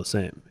that it's all the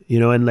same,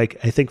 and I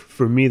think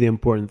for me, the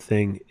important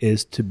thing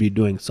is to be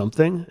doing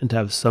something and to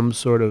have some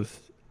sort of,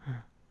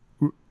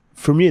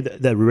 for me,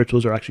 that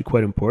rituals are actually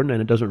quite important, and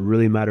it doesn't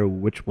really matter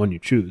which one you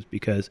choose,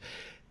 because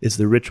it's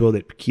the ritual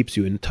that keeps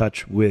you in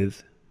touch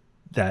with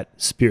that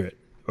spirit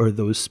or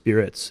those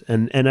spirits.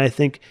 And I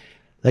think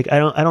Like I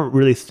don't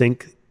really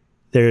think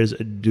there's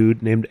a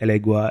dude named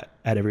Elegua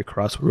at every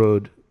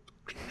crossroad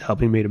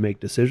helping me to make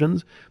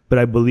decisions, but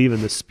I believe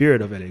in the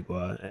spirit of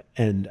Elegua,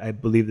 and I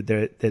believe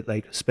that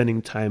like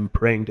spending time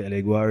praying to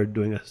Elegua or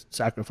doing a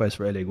sacrifice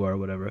for Elegua or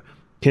whatever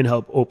can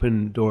help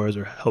open doors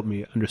or help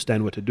me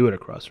understand what to do at a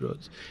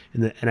crossroads.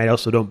 And I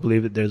also don't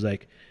believe that there's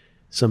like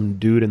some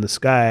dude in the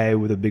sky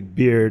with a big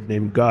beard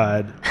named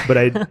God,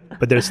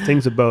 but there's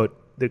things about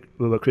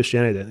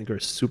Christianity that I think are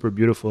super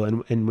beautiful,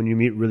 and when you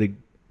meet really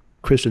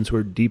Christians who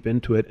are deep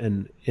into it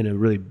and in a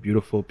really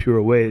beautiful, pure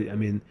way, I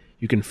mean,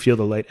 you can feel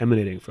the light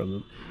emanating from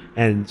them.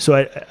 And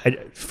so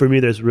for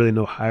me, there's really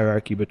no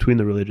hierarchy between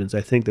the religions.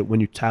 I think that when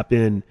you tap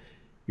in,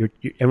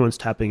 everyone's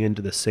tapping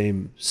into the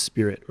same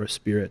spirit or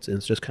spirits, and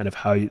it's just kind of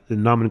how the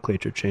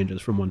nomenclature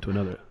changes from one to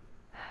another.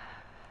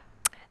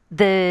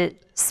 The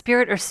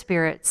spirit or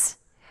spirits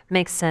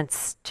makes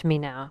sense to me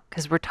now,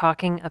 because we're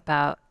talking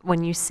about,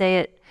 when you say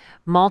it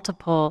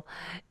multiple,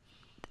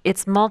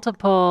 it's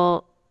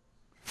multiple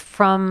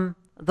from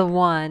the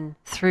one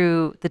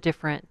through the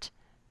different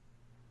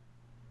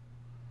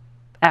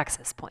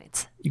access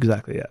points.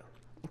 Exactly, yeah.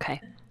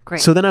 Okay,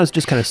 great. So then I was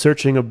just kind of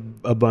searching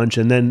a bunch,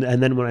 and then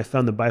when I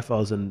found the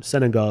Bifals in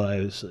Senegal, I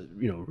was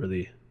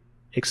really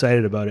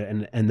excited about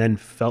it, and then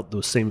felt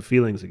those same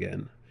feelings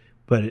again.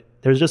 But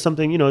there's just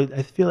something,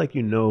 I feel like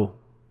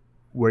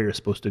where you're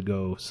supposed to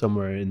go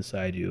somewhere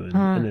inside you,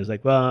 and it's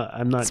like, well,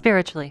 I'm not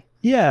spiritually.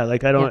 Yeah,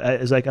 like I don't.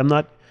 It's like I'm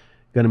not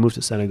going to move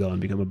to Senegal and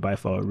become a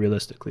Bifal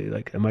realistically.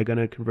 Like, am I going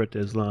to convert to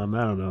Islam?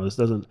 I don't know.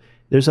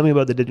 There's something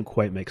about it that didn't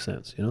quite make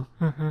sense,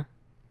 Mm-hmm.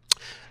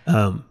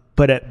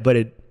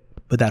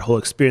 But that whole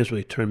experience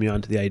really turned me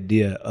on to the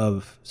idea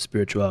of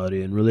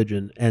spirituality and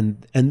religion.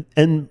 And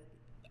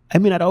I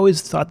mean, I'd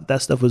always thought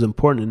that stuff was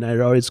important, and I'd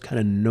always kind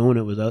of known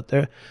it was out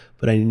there,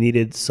 but I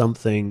needed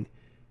something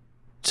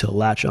to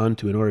latch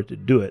onto in order to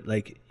do it.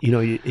 Like,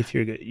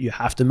 you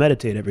have to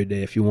meditate every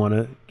day if you want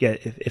to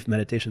if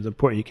meditation's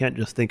important. You can't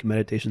just think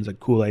meditation's a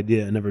cool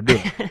idea and never do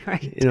it.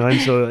 Right.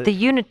 And so the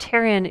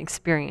Unitarian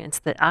experience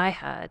that I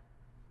had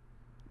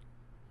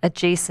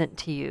adjacent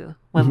to you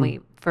when we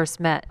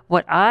first met,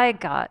 what I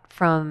got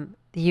from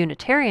the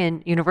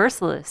Unitarian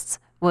Universalists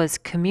was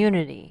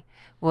community,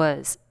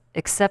 was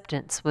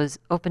acceptance, was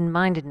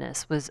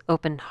open-mindedness, was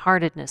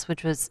open-heartedness,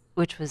 which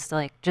was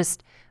like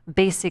just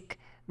basic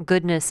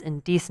goodness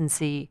and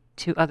decency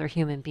to other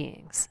human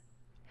beings.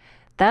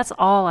 That's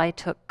all I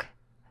took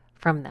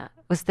from that.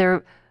 Was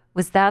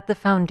that the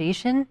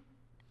foundation,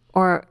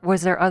 or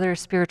was there other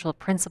spiritual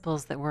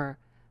principles that were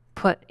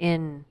put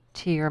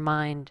into your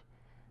mind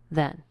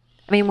then?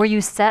 I mean, were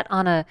you set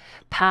on a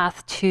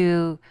path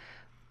to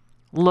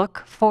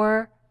look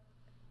for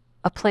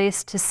a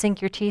place to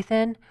sink your teeth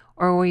in,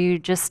 or were you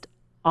just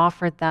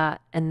offered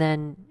that and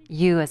then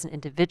you as an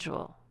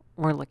individual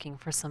were looking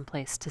for some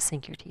place to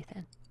sink your teeth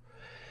in?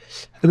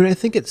 I mean, I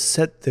think it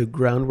set the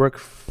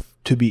groundwork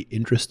to be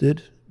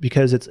interested,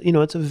 because it's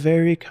a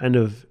very kind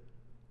of,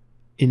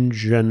 in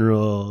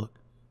general,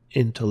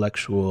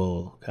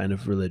 intellectual kind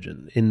of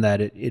religion, in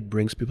that it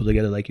brings people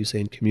together, like you say,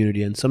 in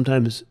community, and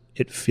sometimes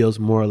it feels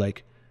more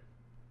like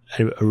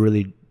a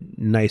really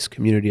nice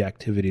community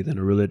activity than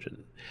a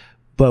religion.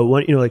 But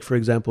like, for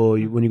example,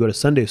 when you go to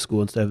Sunday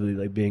school, instead of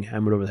like being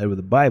hammered over the head with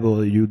the Bible,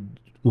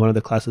 one of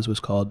the classes was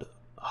called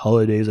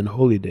Holidays and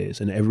Holy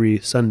Days, and every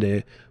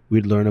Sunday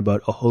we'd learn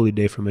about a holy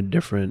day from a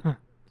different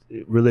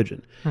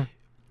religion,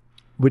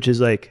 which is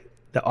like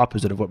the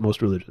opposite of what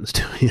most religions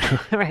do,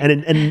 Right.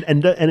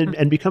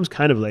 and becomes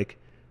kind of like,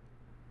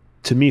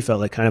 to me, felt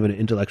like kind of an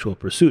intellectual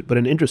pursuit, but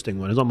an interesting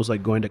one. It's almost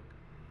like going to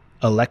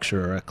a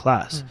lecture or a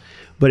class.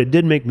 But it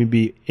did make me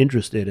be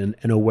interested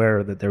and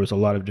aware that there was a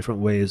lot of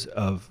different ways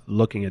of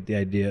looking at the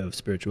idea of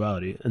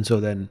spirituality. And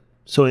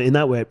so in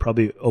that way, it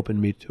probably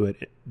opened me to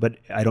it, but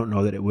I don't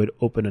know that it would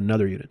open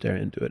another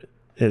Unitarian to it.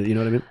 You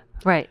know what I mean?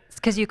 Right.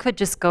 Because you could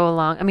just go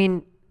along. I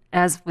mean,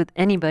 as with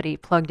anybody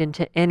plugged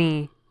into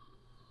any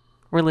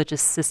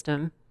religious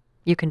system,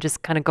 you can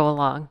just kind of go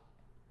along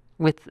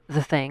with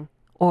the thing.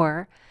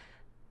 Or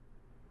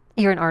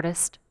you're an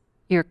artist,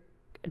 you're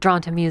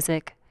drawn to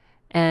music,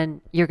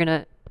 and you're going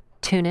to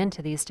tune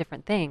into these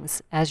different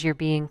things as you're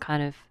being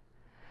kind of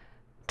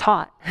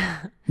taught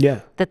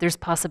that there's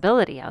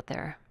possibility out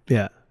there.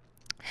 Yeah.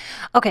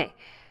 Okay,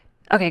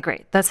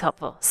 great. That's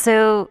helpful.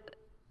 So,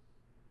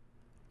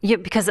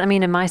 because I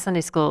mean, in my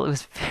Sunday school, it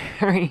was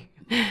very,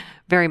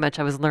 very much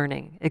I was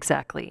learning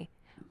exactly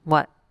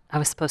what I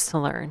was supposed to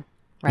learn,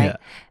 right? Yeah.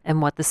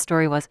 And what the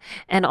story was.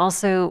 And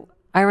also,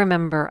 I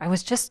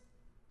was just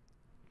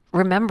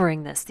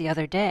remembering this the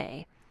other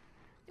day.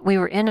 We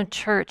were in a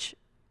church,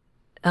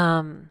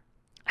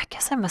 I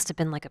guess I must have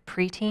been like a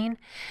preteen,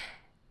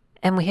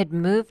 and we had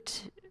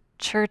moved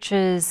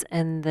churches,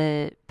 and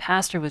the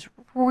pastor was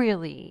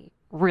really,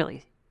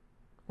 really,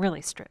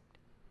 really strict.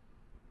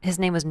 His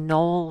name was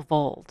Noel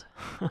Vold,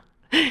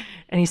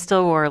 and he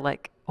still wore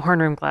like horn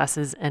rim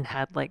glasses and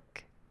had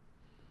like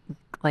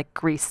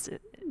greased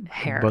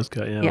hair. Buzz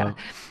cut, yeah. Wow.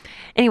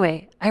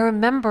 Anyway, I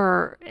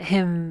remember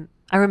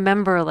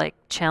like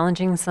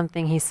challenging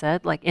something he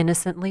said, like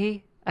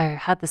innocently, I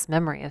had this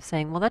memory of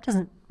saying, well, that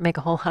doesn't make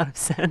a whole lot of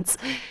sense,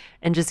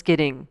 and just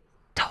getting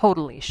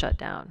totally shut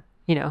down,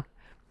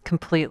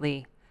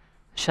 completely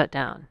shut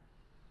down.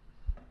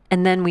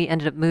 And then we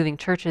ended up moving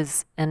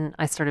churches, and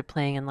I started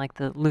playing in like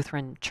the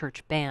Lutheran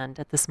church band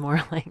at this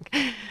more like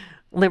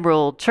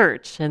liberal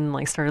church, and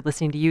like started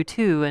listening to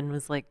U2 and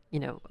was like,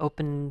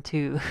 open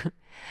to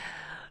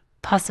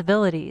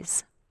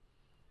possibilities.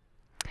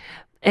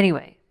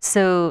 Anyway,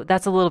 so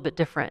that's a little bit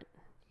different.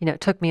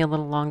 It took me a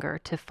little longer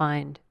to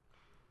find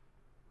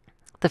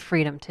the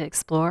freedom to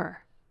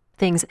explore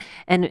things.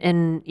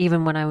 And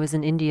even when I was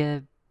in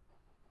India,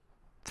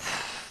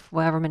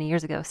 however many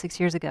years ago, 6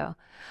 years ago,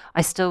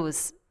 I still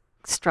was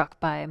struck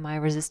by my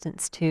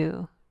resistance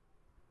to,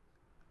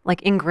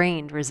 like,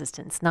 ingrained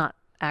resistance, not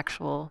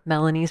actual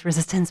Melanie's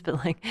resistance,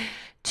 but like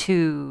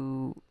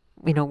to,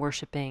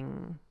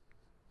 worshiping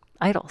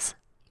idols.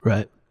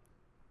 Right.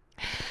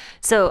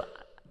 So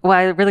what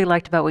I really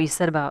liked about what you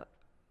said about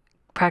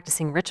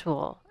practicing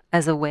ritual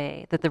as a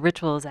way that the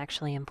ritual is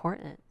actually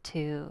important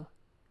to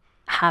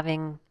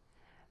having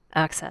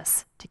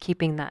access, to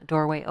keeping that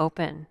doorway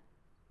open.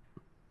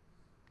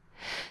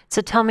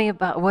 So tell me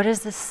about, what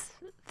is this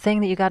thing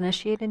that you got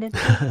initiated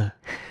into?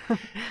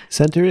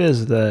 Santeria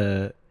is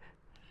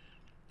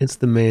it's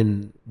the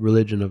main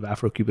religion of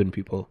Afro-Cuban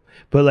people,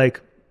 but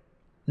like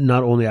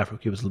not only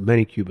Afro-Cubans,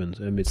 many Cubans.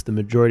 I mean, it's the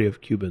majority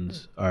of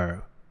Cubans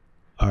are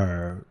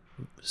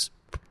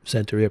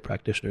Santeria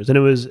practitioners, and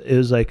it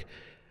was like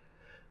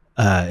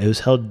it was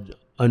held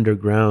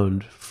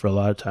underground for a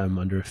lot of time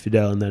under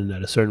Fidel, and then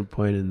at a certain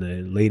point in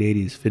the late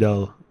 80s,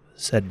 Fidel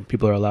said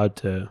people are allowed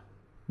to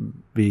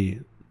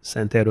be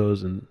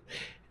santeros,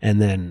 and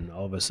then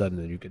all of a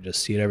sudden you could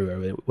just see it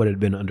everywhere, what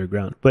had been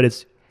underground. But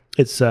it's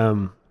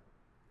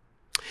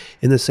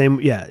in the same,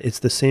 it's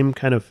the same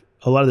kind of,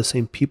 a lot of the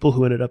same people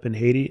who ended up in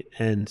Haiti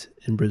and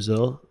in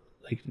Brazil,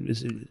 like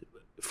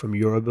from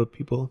Yoruba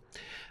people.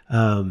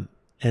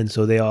 And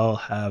so they all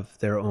have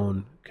their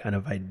own kind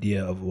of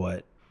idea of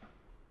what,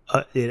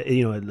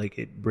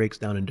 it breaks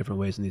down in different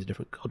ways in these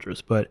different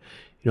cultures. But,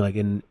 like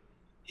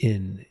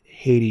in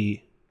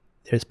Haiti,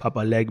 there's Papa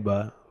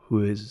Legba,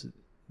 who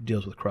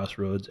deals with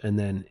crossroads. And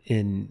then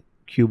in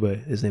Cuba,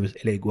 his name is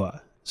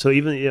Elegua. So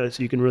even,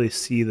 so you can really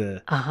see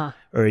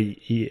or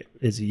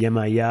is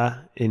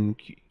Yemaya in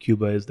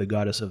Cuba is the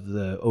goddess of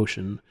the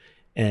ocean.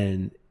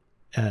 And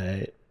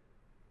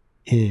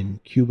in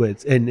Cuba,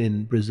 and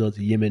in Brazil, it's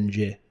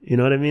Yemenje. You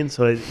know what I mean?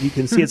 So you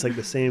can see it's like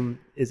the same,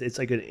 it's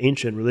like an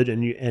ancient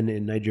religion, and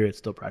in Nigeria it's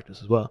still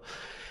practiced as well.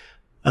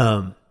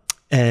 And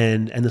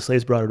the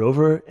slaves brought it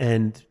over,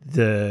 and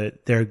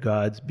their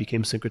gods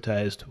became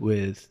syncretized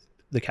with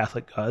the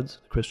Catholic gods,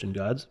 the Christian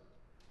gods.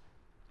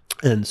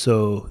 And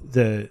so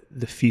the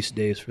feast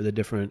days for the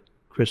different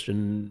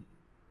Christian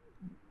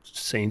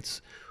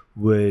saints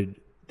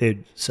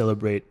they'd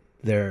celebrate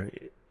their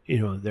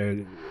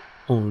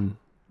own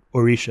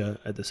Orisha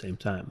at the same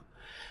time.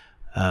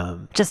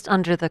 Just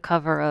under the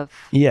cover of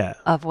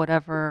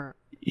whatever.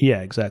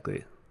 Yeah,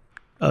 exactly.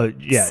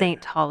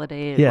 Saint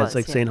holiday. It's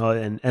like Saint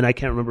holiday, and I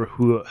can't remember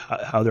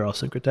how they're all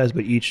syncretized,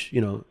 but each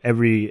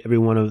every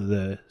one of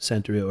the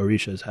Santeria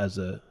Orishas has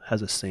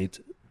a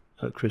saint,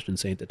 a Christian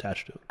saint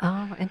attached to it.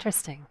 Oh,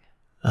 interesting.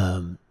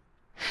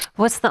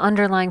 What's the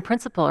underlying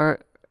principle,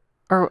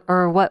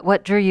 or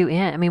what drew you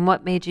in? I mean,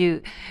 what made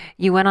you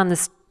went on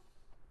this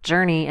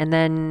journey, and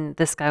then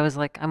this guy was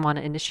like, I want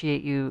to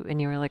initiate you,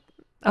 and you were like,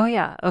 oh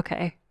yeah,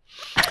 okay.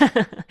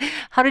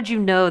 How did you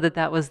know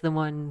that was the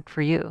one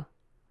for you?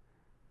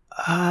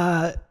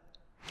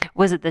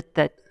 Was it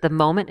that the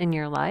moment in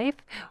your life,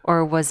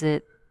 or was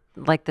it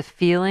like the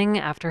feeling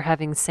after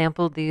having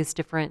sampled these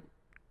different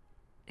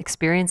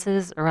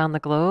experiences around the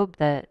globe,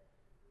 that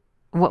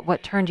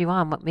what turned you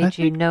on? What made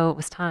you know it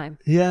was time?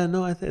 Yeah,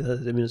 no, I think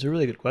it's a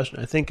really good question.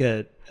 I think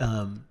it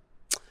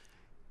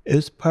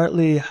was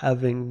partly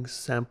having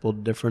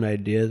sampled different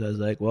ideas. I was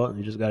like, well,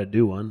 you just got to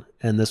do one,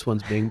 and this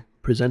one's being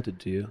presented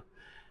to you.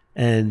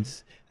 And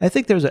I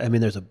think there's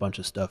a bunch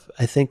of stuff.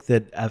 I think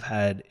that I've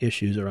had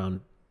issues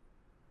around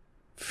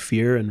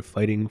fear and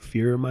fighting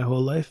fear my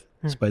whole life,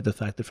 despite the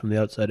fact that from the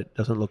outside it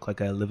doesn't look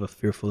like I live a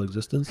fearful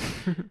existence.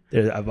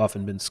 I've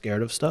often been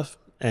scared of stuff,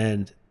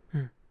 and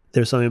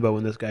there's something about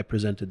when this guy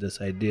presented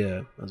this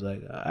idea, I was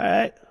like, all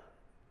right,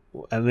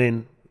 I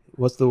mean,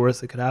 what's the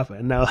worst that could happen?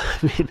 And now,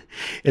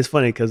 it's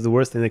funny because the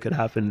worst thing that could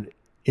happen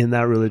in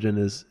that religion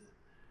is,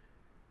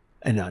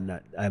 and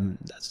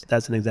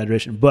that's an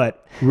exaggeration,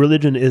 but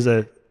religion is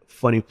a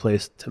funny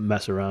place to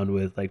mess around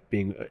with, like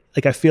being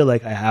like, I feel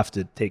like I have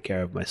to take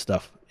care of my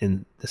stuff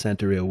in the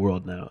Santeria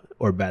world now,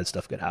 or bad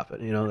stuff could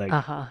happen,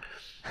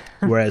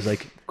 whereas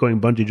like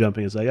going bungee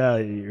jumping is like,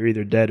 you're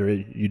either dead or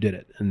you did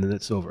it, and then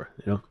it's over,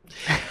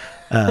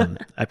 I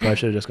probably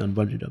should have just gone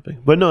bungee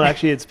jumping, but no,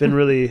 actually it's been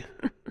really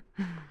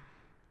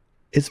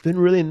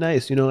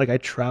nice, like I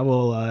travel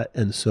a lot,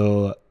 and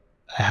so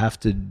I have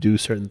to do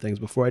certain things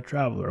before I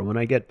travel or when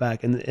I get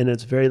back, and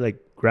it's very like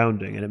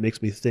grounding, and it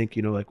makes me think,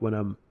 like when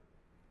I'm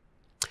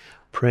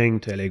praying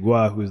to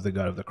Elegua, who's the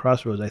god of the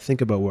crossroads, I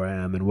think about where I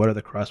am and what are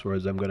the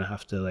crossroads I'm going to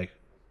have to like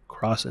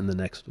cross in the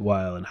next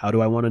while, and how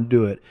do I want to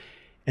do it?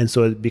 And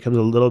so it becomes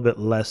a little bit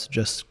less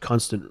just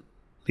constantly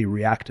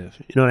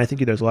reactive, and I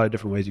think there's a lot of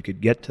different ways you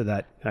could get to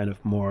that kind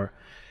of more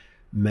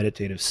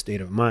meditative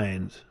state of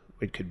mind.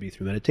 It could be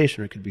through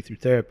meditation, or it could be through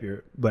therapy,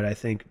 but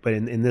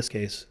in this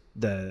case,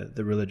 the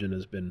religion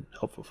has been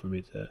helpful for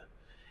me to,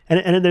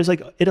 and there's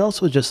like, it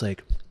also just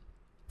like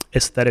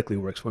aesthetically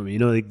works for me.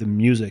 Like the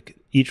music,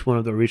 each one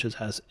of the orishas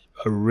has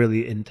a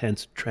really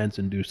intense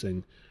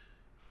trance-inducing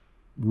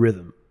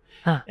rhythm,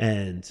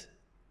 and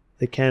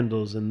the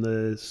candles and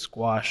the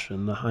squash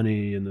and the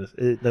honey and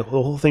the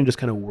whole thing just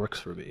kind of works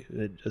for me.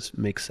 It just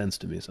makes sense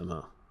to me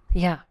somehow.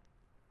 Yeah.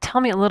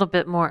 Tell me a little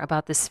bit more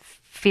about this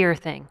fear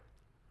thing.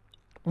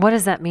 What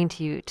does that mean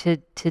to you to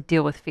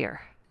deal with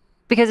fear?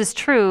 Because it's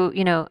true,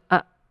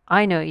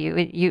 I know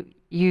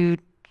you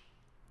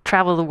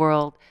travel the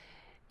world,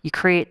 you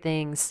create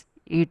things,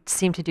 you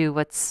seem to do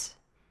what's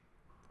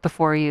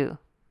before you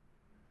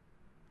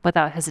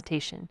without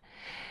hesitation.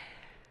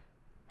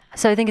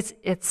 So I think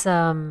it's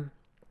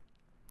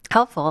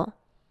helpful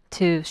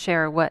to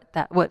share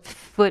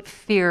what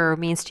fear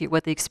means to you,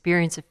 what the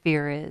experience of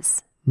fear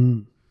is.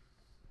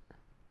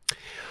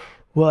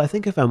 Well, I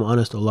think if I'm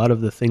honest, a lot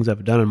of the things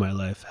I've done in my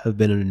life have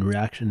been in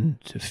reaction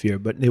to fear,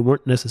 but they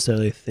weren't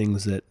necessarily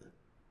things that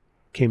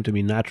came to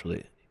me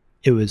naturally.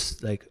 It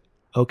was like,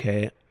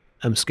 okay,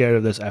 I'm scared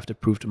of this. I have to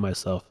prove to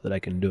myself that I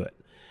can do it.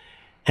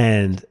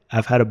 And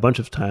I've had a bunch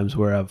of times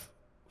where I've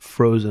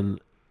frozen.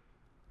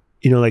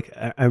 Like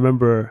I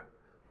remember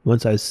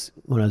once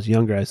when I was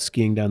younger, I was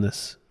skiing down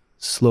this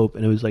slope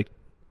and it was like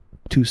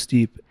too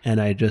steep, and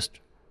I just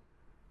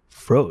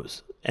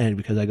froze. And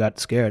because I got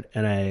scared,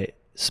 and I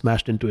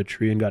smashed into a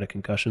tree and got a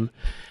concussion.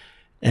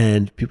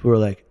 And people were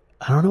like,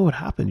 I don't know what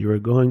happened. You were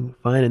going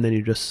fine, and then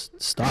you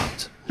just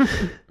stopped.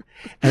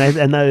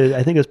 and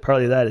I think it's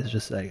partly that. It's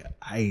just like,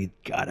 I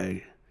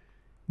gotta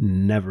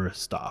never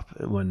stop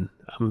when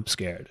I'm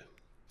scared.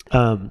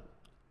 And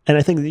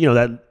I think,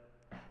 that,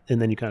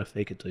 and then you kind of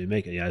fake it till you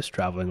make it. Yeah, I was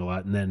traveling a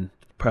lot, and then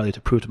partly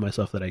to prove to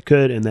myself that I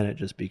could, and then it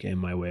just became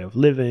my way of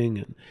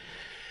living.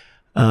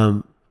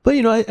 And but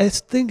I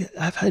think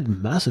I've had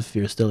massive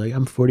fear still. Like,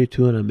 I'm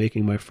 42 and I'm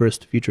making my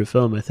first feature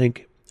film. I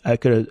think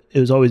it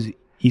was always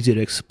easy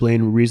to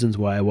explain reasons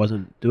why I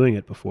wasn't doing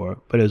it before,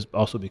 but it was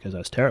also because I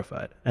was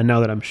terrified. And now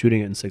that I'm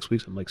shooting it in 6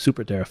 weeks, I'm like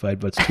super terrified,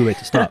 but it's too late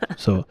to stop.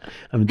 So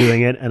I'm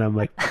doing it, and I'm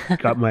like,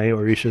 got my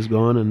orishas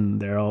going, and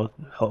they're all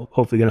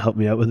hopefully going to help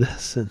me out with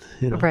this. And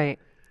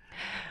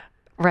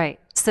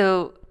Right.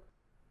 So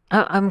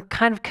I'm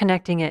kind of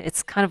connecting it.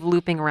 It's kind of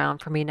looping around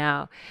for me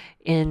now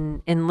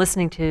in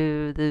listening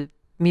to the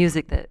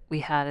music that we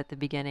had at the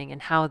beginning, and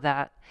how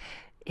that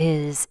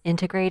is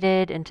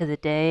integrated into the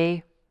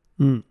day,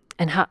 and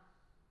how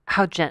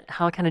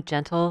kind of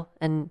gentle,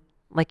 and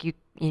like you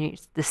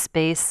the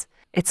space.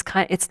 It's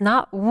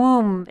not a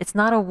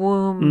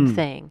womb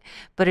thing,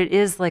 but it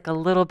is like a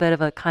little bit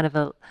of a kind of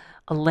a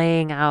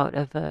laying out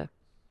of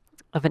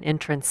an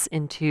entrance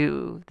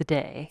into the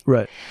day.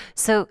 Right.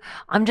 So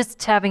I'm just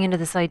tapping into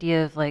this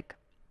idea of like,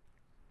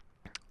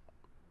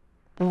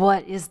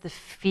 what is the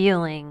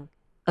feeling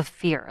of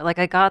fear? Like,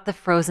 I got the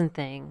frozen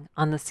thing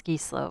on the ski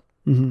slope.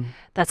 Mm-hmm.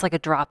 That's like a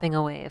dropping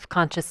away of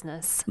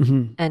consciousness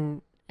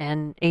and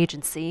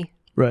agency.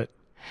 Right.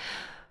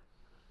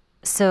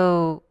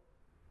 So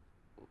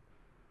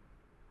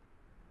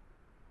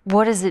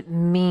what does it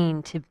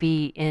mean to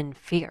be in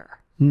fear?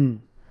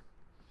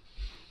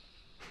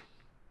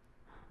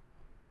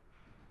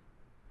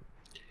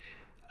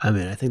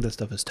 I think that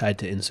stuff is tied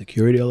to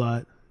insecurity a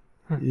lot.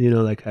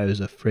 Like, I was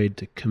afraid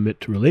to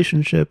commit to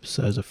relationships.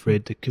 I was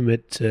afraid to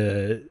commit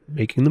to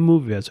making the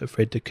movie. I was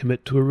afraid to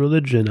commit to a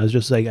religion. I was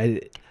just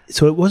like,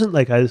 so it wasn't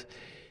like I was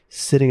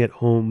sitting at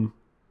home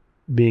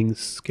being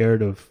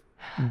scared of,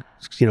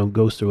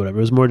 ghosts or whatever.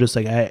 It was more just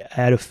like, I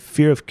had a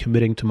fear of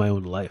committing to my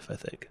own life, I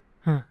think.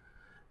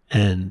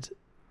 And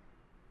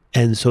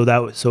so that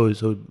was,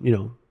 so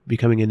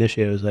becoming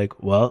initiated was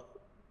like, well,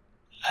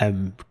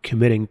 I'm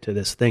committing to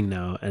this thing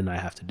now, and I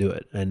have to do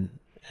it. And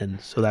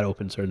so that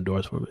opened certain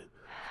doors for me.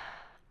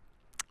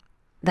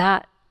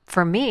 That,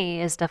 for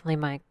me, is definitely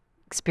my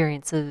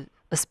experience of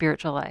a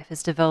spiritual life,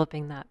 is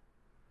developing that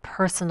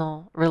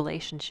personal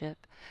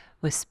relationship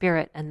with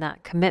spirit, and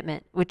that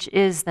commitment, which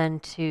is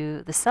then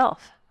to the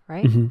self,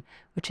 right? Mm-hmm.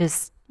 Which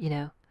is,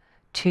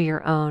 to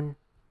your own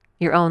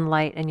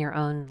light and your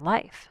own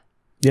life.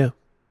 Yeah.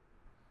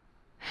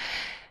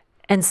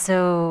 And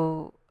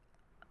so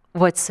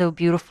what's so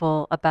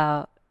beautiful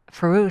about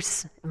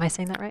Fairuz, am I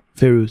saying that right?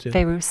 Fairuz, yeah.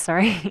 Fairuz,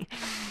 sorry,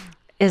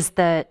 is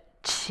that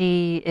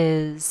she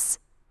is,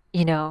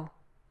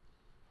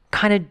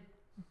 kind of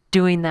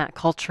doing that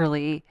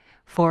culturally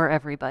for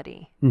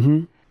everybody.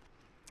 Mm-hmm.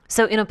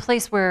 So in a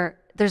place where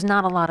there's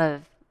not a lot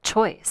of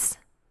choice,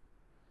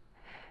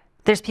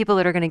 there's people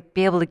that are going to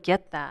be able to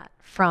get that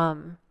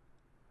from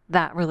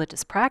that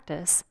religious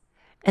practice.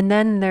 And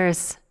then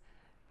there's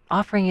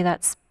offering you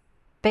that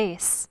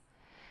space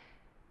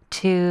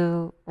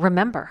to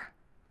remember.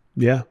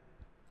 Yeah.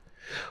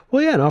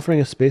 Well, yeah, and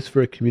offering a space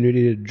for a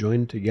community to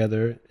join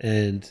together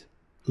and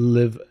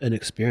live an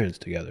experience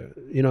together.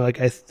 You know, like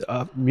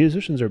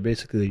musicians are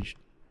basically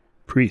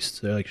priests.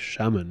 They're like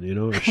shaman, you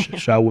know, or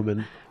sha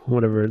women,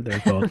 whatever they're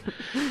called.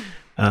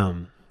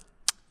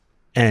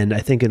 And I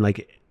think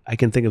I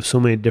can think of so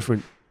many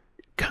different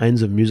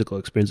kinds of musical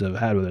experiences I've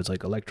had, whether it's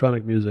like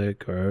electronic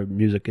music or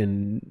music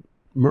in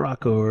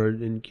Morocco or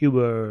in Cuba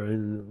or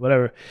in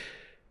whatever,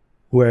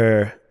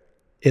 where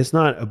it's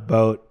not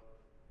about,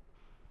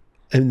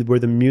 and where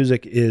the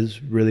music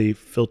is really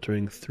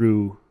filtering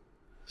through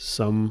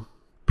some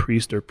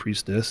priest or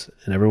priestess,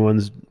 and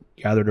everyone's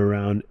gathered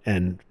around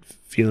and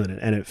feeling it,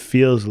 and it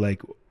feels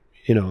like,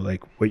 you know,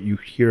 like what you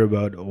hear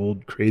about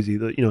old crazy,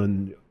 you know,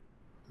 in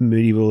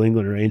medieval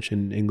England or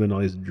ancient England, all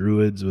these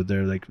druids with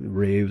their like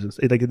raves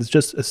and like it's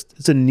just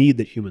it's a need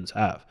that humans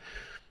have,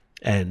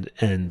 and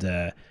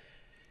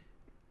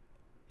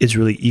it's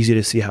really easy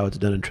to see how it's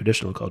done in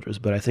traditional cultures,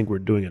 but I think we're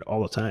doing it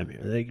all the time here.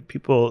 Like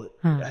people,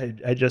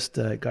 I just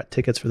got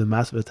tickets for the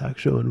Massive Attack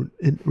show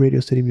in Radio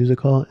City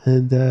Music Hall,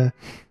 and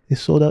they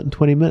sold out in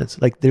 20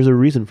 minutes. Like there's a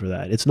reason for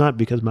that. It's not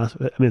because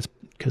it's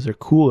because they're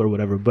cool or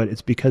whatever, but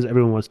it's because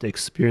everyone wants to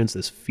experience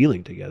this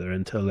feeling together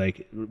and to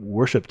like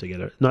worship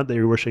together. Not that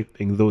you're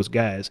worshiping those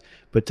guys,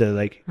 but to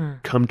like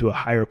come to a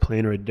higher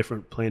plane or a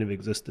different plane of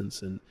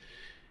existence and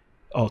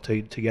all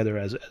together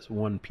as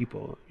one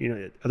people. You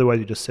know, otherwise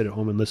you just sit at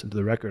home and listen to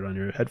the record on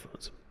your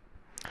headphones.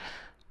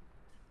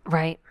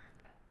 Right.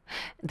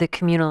 The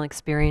communal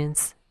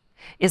experience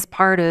is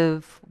part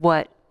of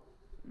what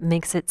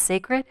makes it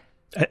sacred.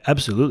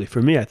 Absolutely.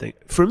 For me, I think.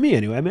 For me,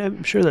 anyway. I mean,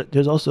 I'm sure that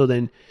there's also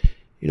then,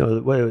 you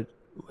know,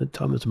 what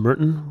Thomas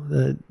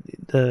Merton,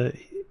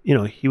 you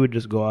know, he would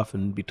just go off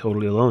and be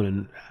totally alone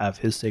and have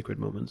his sacred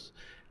moments.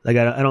 Like,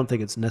 I don't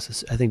think it's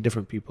necessary. I think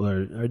different people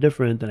are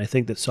different, and I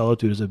think that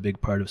solitude is a big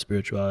part of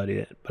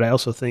spirituality. But I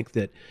also think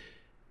that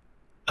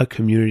a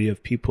community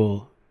of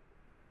people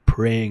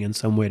praying in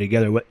some way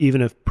together,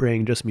 even if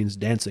praying just means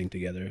dancing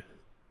together,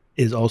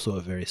 is also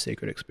a very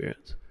sacred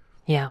experience.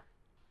 Yeah.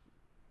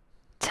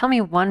 Tell me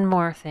one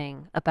more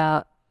thing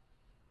about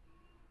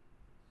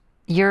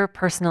your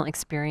personal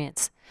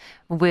experience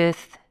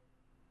with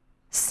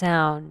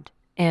sound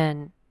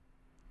and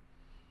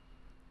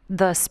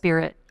the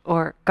spirit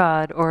or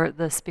God or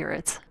the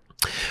spirits.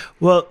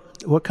 Well,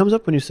 what comes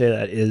up when you say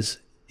that is,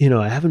 you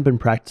know, I haven't been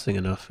practicing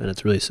enough, and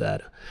it's really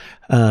sad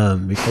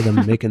because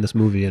I'm making this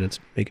movie and it's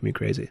making me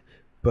crazy.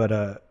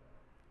 But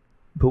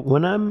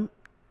when I'm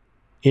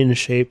in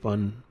shape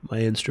on my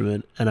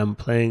instrument and I'm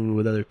playing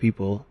with other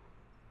people,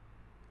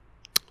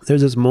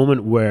 there's this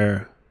moment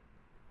where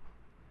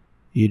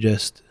I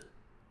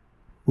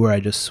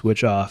just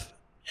switch off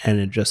and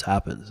it just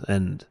happens.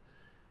 And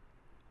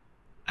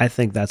I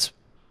think that's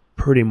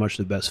pretty much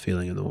the best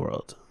feeling in the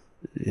world,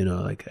 you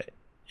know, like,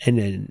 and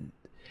then,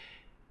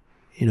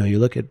 you know, you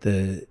look at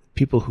the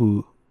people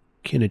who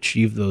can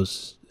achieve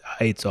those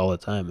heights all the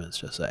time, and it's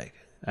just like,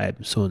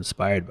 I'm so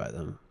inspired by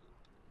them.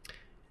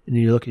 And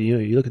you look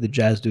at the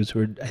jazz dudes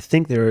who are, I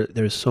think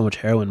there's so much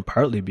heroin,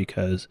 partly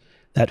because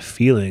that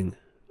feeling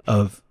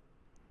of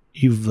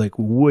you've like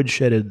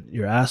woodshedded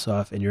your ass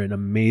off and you're an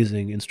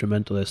amazing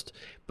instrumentalist,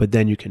 but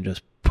then you can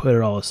just put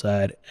it all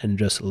aside and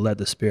just let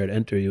the spirit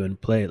enter you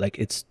and play. Like,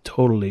 it's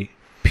totally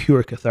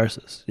pure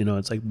catharsis. You know,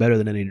 it's like better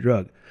than any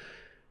drug.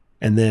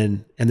 And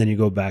then you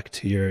go back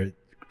to your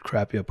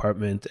crappy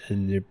apartment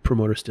and your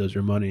promoter steals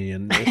your money,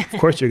 and of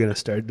course you're going to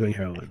start doing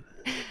heroin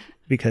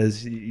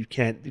because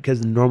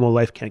because normal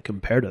life can't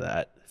compare to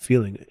that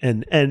feeling.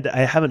 And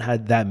I haven't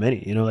had that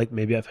many, you know, like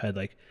maybe I've had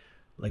like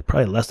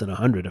probably less than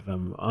 100 if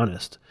I'm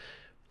honest.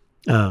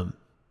 But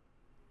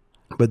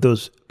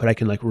I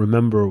can like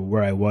remember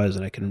where I was,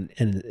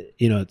 and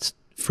you know, it's,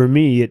 for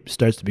me, it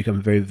starts to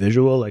become very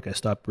visual. Like I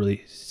stop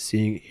really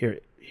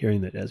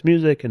hearing that as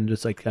music, and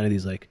just like kind of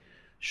these like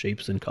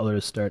shapes and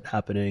colors start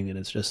happening, and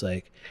it's just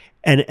like,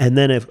 and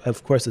then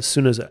of course, as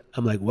soon as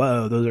I'm like,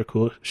 wow, those are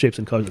cool shapes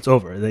and colors, it's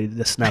over. They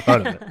just snap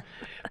out of it.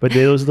 But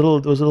those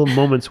little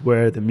moments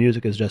where the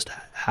music is just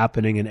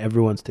happening and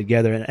everyone's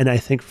together, and I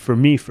think for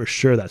me, for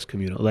sure, that's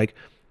communal. Like,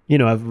 you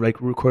know, I've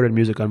like recorded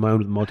music on my own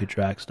with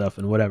multi-track stuff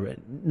and whatever.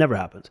 It never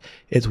happens.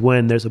 It's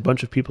when there's a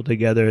bunch of people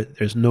together,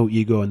 there's no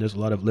ego, and there's a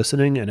lot of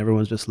listening, and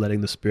everyone's just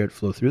letting the spirit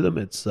flow through them.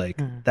 It's like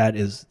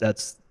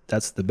that's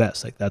the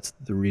best. Like, that's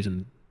the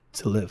reason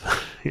to live.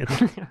 You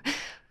know?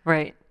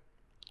 Right.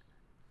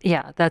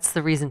 Yeah, that's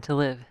the reason to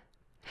live.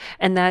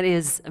 And that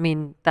is, I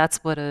mean,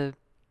 that's what a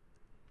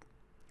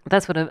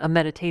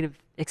meditative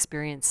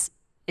experience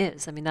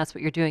is. I mean, that's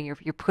what you're doing.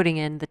 You're putting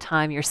in the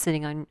time, you're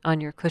sitting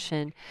on your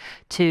cushion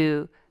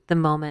to the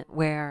moment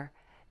where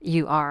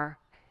you are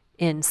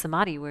in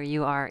samadhi, where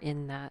you are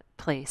in that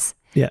place.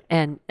 Yeah.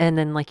 And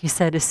then, like you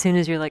said, as soon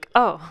as you're like,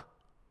 oh,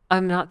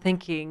 I'm not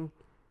thinking,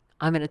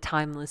 I'm in a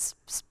timeless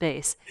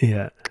space.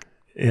 Yeah.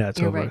 Yeah, it's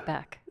you're over. right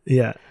back.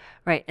 Yeah.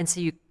 Right. And so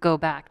you go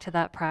back to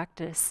that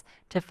practice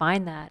to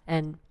find that.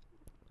 And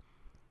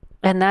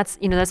that's,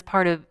 you know, that's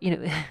part of, you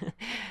know,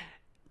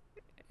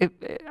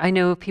 I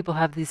know people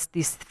have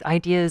these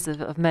ideas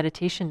of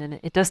meditation, and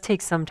it does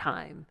take some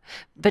time,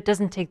 but it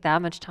doesn't take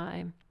that much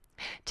time.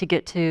 to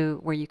get to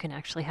where you can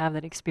actually have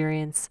that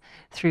experience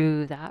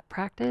through that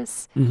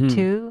practice Mm-hmm.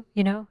 too,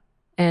 you know?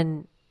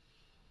 And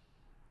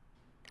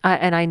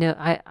I know,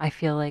 I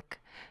feel like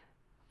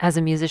as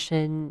a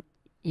musician,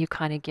 you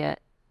kind of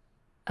get,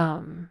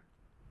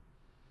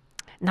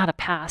 not a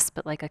pass,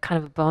 but like a kind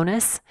of a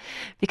bonus,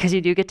 because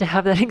you do get to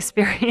have that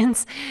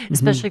experience,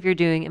 especially if you're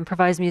doing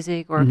improvised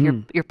music or if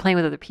you're playing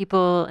with other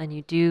people and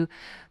you do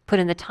put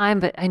in the time.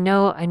 But I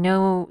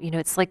know, you know,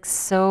 it's like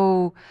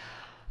so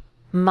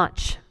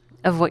much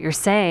of what you're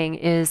saying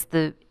is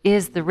the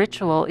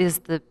ritual, is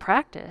the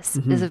practice,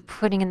 is of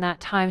putting in that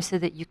time so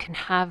that you can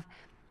have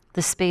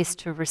the space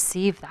to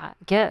receive that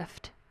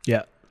gift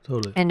Yeah,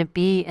 totally. and to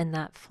be in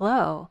that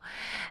flow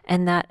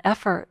and that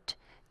effort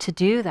to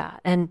do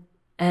that.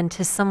 And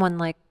to someone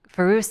like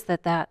Fairuz,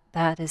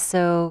 that is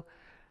so,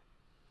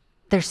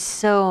 there's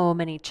so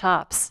many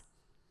chops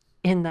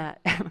in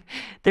that.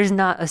 There's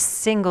not a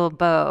single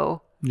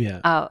bow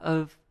Yeah. out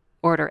of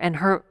order. And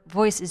her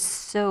voice is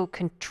so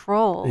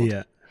controlled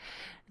Yeah.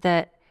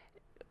 that,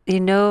 you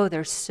know,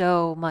 there's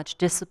so much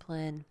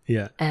discipline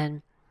Yeah.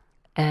 and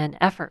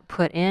effort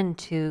put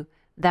into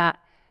that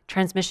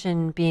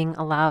transmission being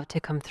allowed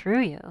to come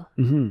through you.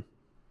 Mm-hmm.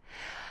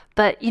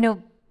 But, you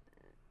know,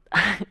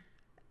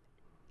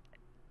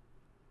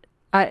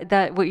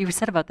 that what you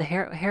said about the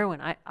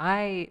heroin,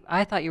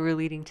 I thought you were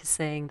leading to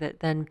saying that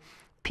then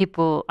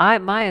people,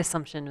 my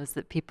assumption was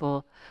that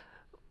people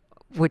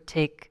would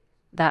take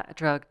that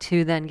drug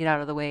to then get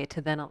out of the way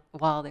to then,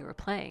 while they were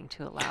playing,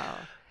 to allow.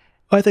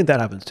 Oh, I think that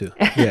happens too.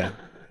 Yeah.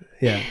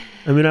 Yeah.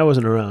 I mean, I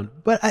wasn't around,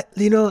 but I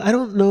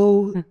don't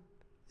know.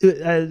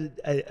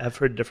 I've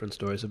heard different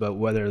stories about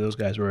whether those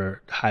guys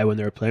were high when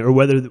they were playing or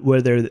whether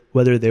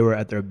they were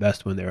at their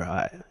best when they were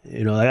high.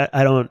 You know, like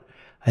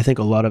I think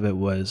a lot of it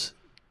was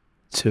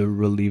to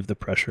relieve the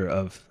pressure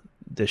of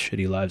the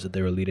shitty lives that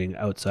they were leading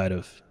outside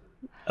of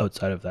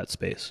that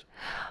space.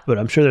 But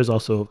I'm sure there's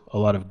also a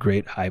lot of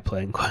great high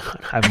playing going on.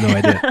 I have no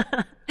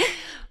idea.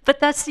 But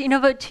that's, you know,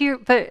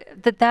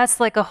 but that's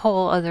like a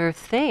whole other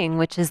thing,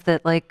 which is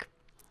that, like,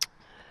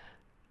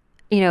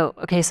 you know,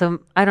 okay,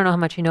 so I don't know how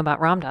much you know about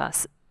Ram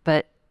Dass,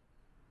 but,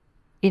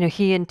 you know,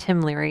 he and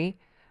Tim Leary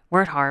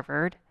were at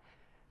Harvard.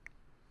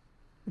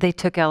 They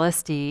took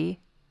LSD.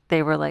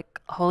 They were like,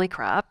 holy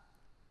crap.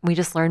 We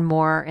just learned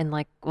more in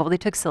like, well, they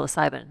took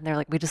psilocybin. They're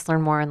like, we just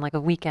learned more in like a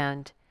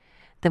weekend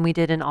than we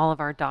did in all of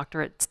our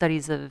doctorate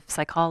studies of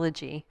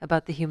psychology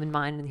about the human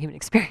mind and the human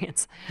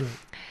experience. Right.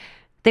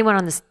 They went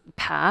on this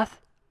path.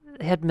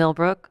 They had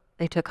Millbrook.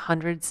 They took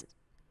hundreds,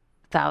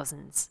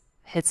 thousands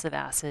hits of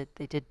acid.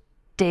 They did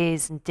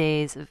days and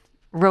days of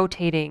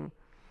rotating.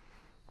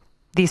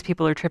 These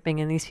people are tripping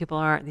and these people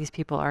aren't. These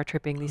people are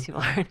tripping. These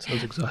people aren't.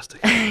 Sounds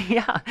exhausting.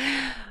 Yeah.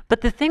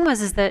 But the thing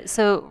was, is that,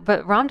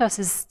 but Ram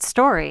Dass's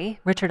story,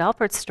 Richard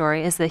Alpert's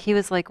story, is that he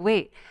was like,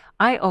 wait,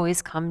 I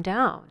always come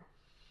down.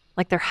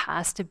 Like, there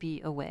has to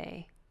be a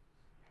way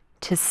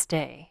to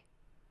stay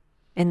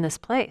in this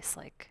place.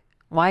 Like,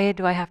 why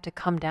do I have to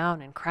come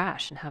down and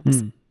crash and have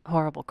this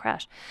horrible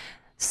crash?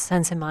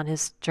 Sends him on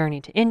his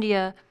journey to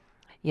India,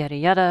 yada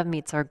yada,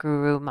 meets our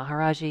guru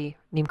Maharaji,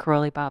 Neem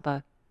Karoli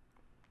Baba.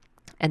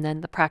 And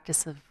then the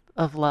practice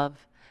of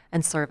love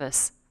and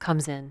service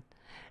comes in,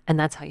 and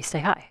that's how you stay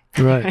high.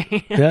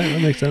 Right. Yeah,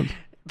 that makes sense.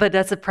 But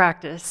that's a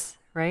practice,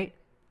 right,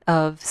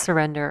 of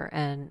surrender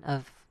and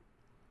of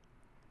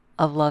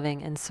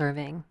loving and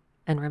serving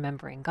and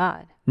remembering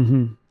God.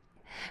 Mm-hmm.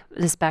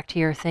 This back to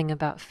your thing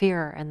about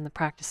fear and the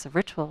practice of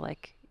ritual.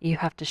 Like, you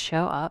have to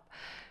show up,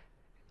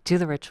 do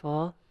the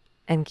ritual,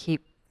 and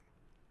keep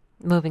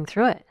moving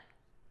through it,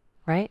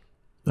 right?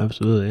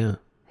 Absolutely, yeah.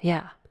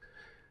 Yeah.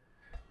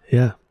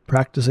 Yeah.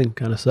 Practicing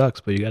kind of sucks,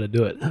 but you got to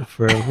do it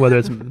for whether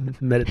it's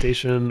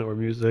meditation or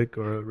music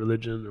or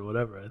religion or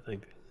whatever. I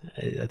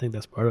think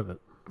that's part of it.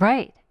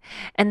 Right.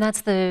 And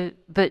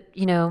but,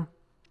 you know,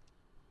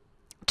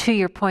 to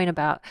your point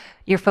about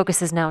your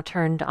focus is now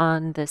turned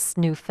on this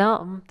new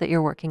film that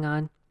you're working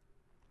on.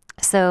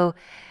 So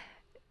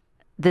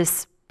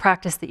this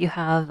practice that you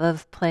have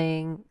of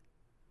playing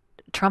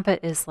trumpet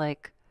is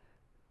like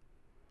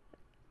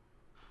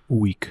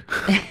weak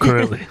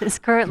currently. It's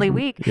currently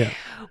weak. Yeah.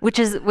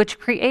 Which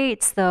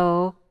creates,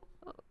 though,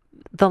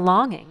 the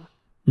longing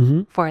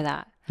for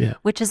that. Yeah.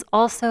 Which is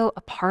also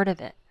a part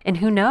of it. And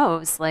who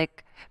knows,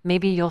 like,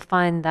 maybe you'll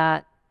find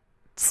that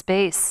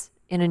space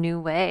in a new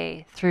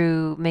way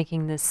through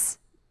making this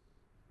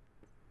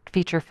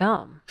feature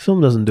film. Film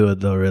doesn't do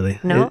it though, really.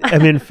 No? I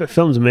mean,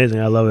 film's amazing.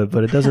 I love it,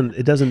 but it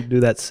doesn't do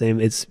that same.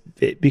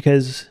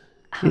 Because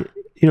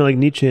you know, like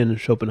Nietzsche and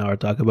Schopenhauer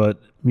talk about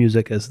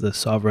music as the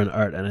sovereign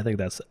art, and I think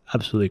that's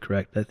absolutely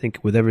correct. I think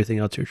with everything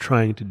else you're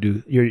trying to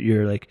do,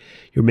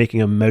 you're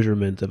making a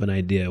measurement of an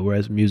idea,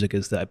 whereas music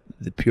is the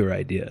pure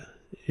idea.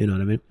 You know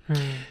what I mean?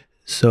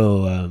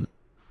 So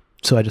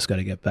I just got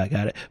to get back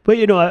at it. But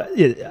you know,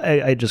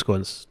 I just go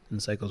in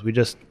cycles.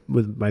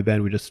 With my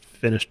band, we just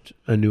finished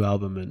a new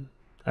album, and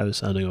I was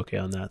sounding okay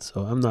on that,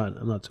 so I'm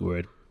not too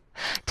worried.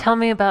 Tell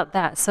me about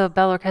that. So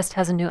Bell Orchestre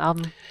has a new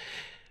album.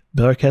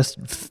 Bell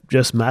Orchestre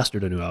just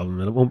mastered a new album,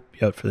 and it won't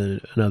be out for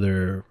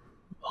another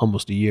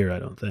almost a year, I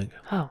don't think.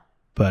 Oh.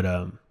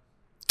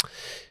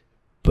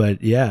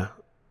 But yeah,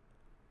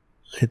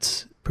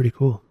 it's pretty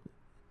cool.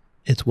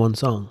 It's one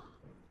song.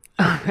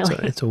 Oh,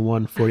 really? It's a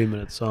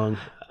 40-minute song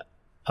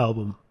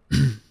album,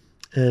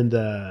 and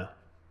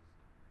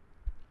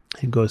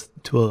it goes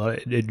to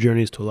it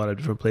journeys to a lot of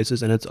different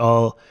places, and it's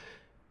all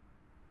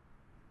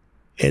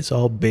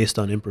based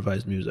on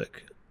improvised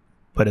music,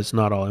 but it's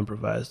not all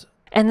improvised.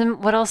 And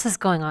then what else is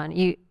going on?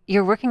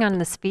 You're working on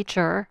this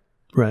feature,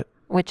 Right.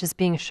 which is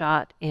being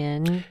shot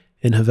in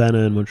Havana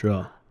and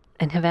Montreal.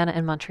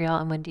 And Montreal.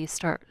 And when do you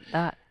start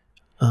that?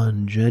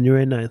 On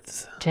January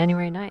 9th.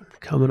 January 9th.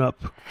 Coming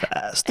up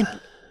fast.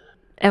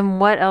 And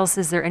what else?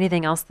 Is there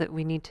anything else that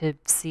we need to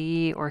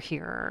see or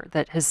hear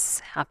that has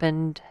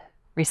happened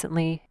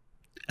recently?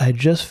 I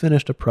just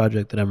finished a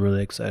project that I'm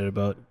really excited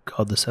about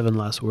called The 7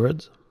 Last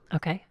Words.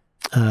 Okay.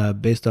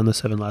 Based on the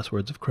 7 last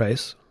words of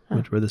Christ,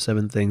 which were the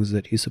 7 things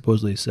that he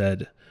supposedly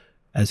said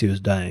as he was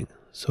dying.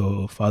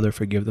 So, Father,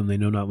 forgive them, they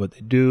know not what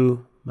they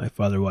do. My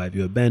Father, why have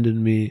you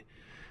abandoned me?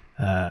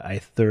 I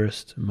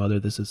thirst. Mother,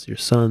 this is your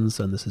son.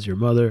 Son, this is your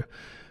mother.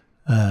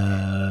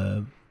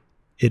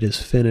 It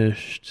is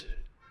finished.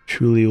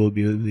 Truly will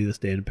be with me this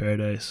day in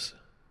paradise.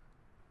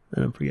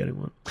 And I'm forgetting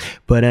one.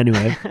 But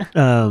anyway,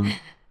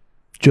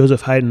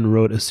 Joseph Haydn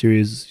wrote a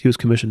series. He was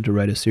commissioned to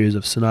write a series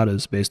of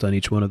sonatas based on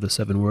each one of the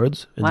 7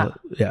 words. Wow.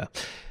 In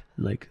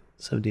like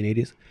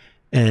 1780s.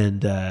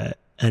 And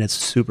it's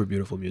super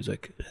beautiful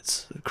music.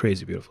 It's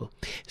crazy beautiful.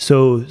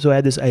 So I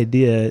had this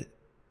idea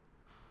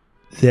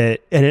and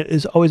it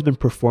has always been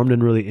performed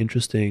in really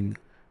interesting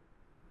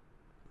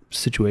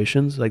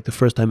situations. Like the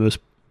first time it was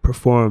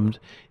performed,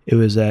 it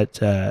was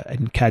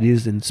in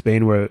Cadiz in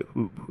Spain, where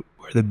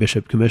the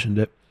bishop commissioned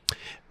it,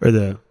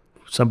 or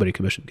somebody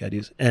commissioned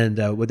Cadiz. And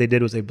what they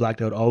did was they blacked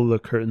out all of the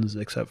curtains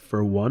except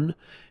for one,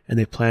 and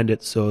they planned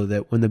it so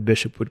that when the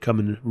bishop would come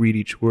and read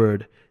each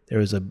word, there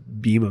was a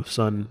beam of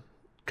sun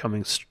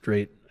coming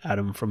straight at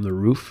him from the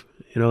roof.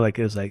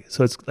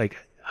 So it's like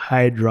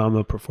high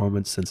drama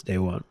performance since day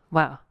one.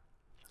 Wow.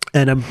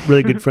 And I'm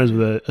really good friends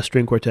with a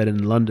string quartet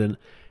in London,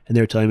 and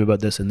they were telling me about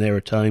this, and they were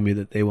telling me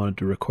that they wanted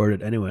to record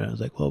it anyway. And I was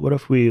like, well, what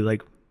if we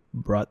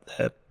brought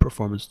that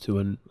performance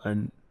to a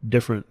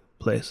different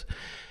place?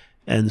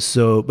 And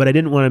so, but I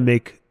didn't want to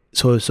make,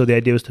 so the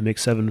idea was to make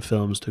 7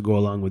 films to go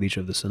along with each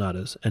of the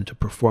sonatas and to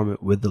perform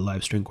it with the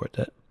live string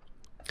quartet.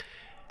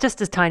 Just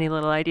a tiny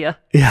little idea.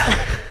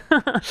 Yeah.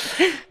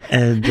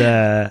 And,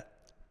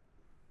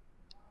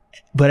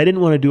 but I didn't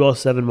want to do all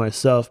 7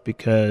 myself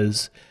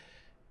because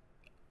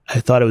I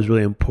thought it was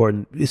really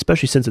important,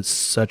 especially since it's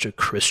such a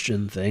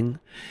Christian thing.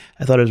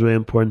 I thought it was really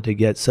important to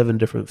get 7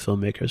 different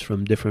filmmakers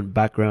from different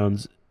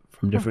backgrounds,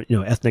 from different,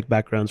 ethnic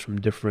backgrounds,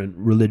 from different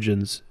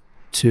religions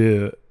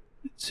to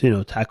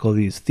tackle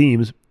these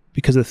themes,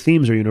 because the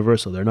themes are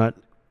universal. They're not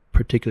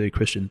particularly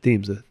Christian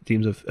themes. The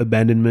themes of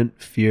abandonment,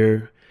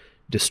 fear,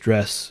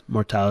 distress,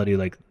 mortality,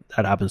 like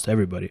that happens to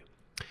everybody.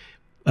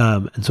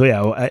 And so,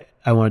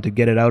 I wanted to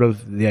get it out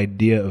of the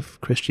idea of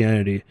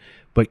Christianity,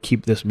 but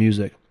keep this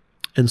music.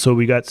 And so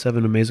we got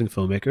 7 amazing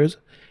filmmakers,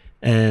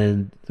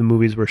 and the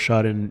movies were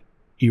shot in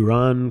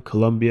Iran,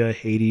 Colombia,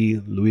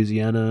 Haiti,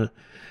 Louisiana,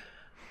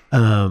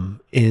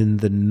 in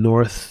the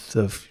north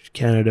of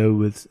Canada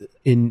with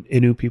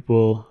Innu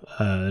people,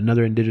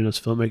 another indigenous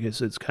filmmaker.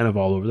 So it's kind of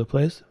all over the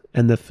place.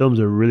 And the films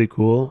are really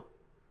cool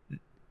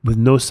with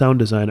no sound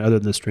design other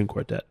than the string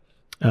quartet.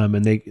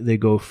 And they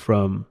go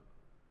from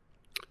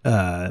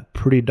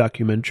pretty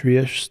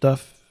documentary-ish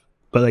stuff,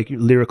 but like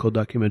lyrical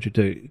documentary,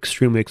 to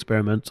extremely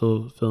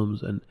experimental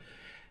films.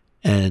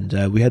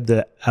 And we had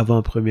the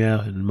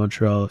avant-premiere in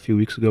Montreal a few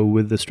weeks ago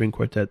with the string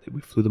quartet.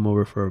 We flew them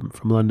over from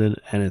London,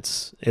 and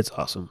it's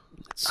awesome.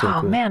 It's so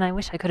cool. Man, I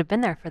wish I could have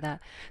been there for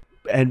that.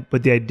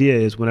 But the idea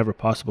is, whenever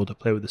possible, to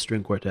play with the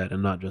string quartet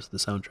and not just the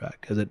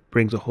soundtrack, because it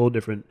brings a whole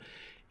different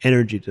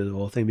energy to the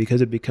whole thing,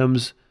 because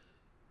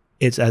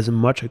it's as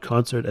much a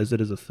concert as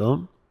it is a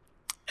film.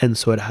 And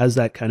so it has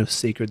that kind of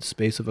sacred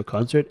space of a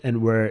concert,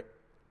 and where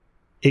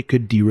it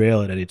could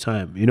derail at any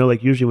time.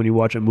 Like usually when you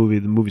watch a movie,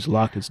 the movie's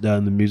locked, it's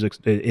done, the music's,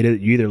 you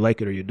either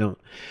like it or you don't.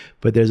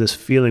 But there's this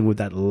feeling with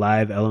that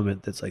live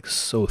element that's like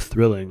so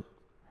thrilling,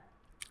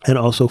 and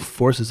also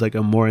forces like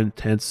a more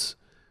intense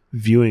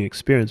viewing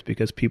experience,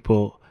 because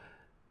people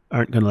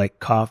aren't going to like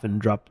cough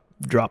and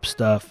drop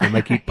stuff and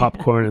like eat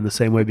popcorn in the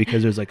same way,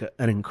 because there's like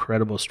an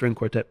incredible string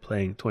quartet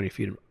playing 20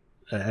 feet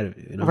ahead of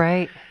you,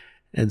 Right.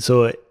 And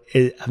so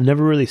I've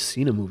never really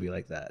seen a movie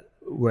like that,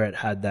 where it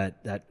had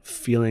that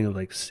feeling of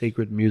like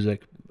sacred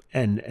music,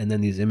 and then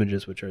these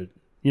images, which are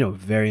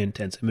very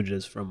intense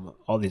images from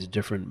all these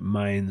different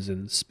minds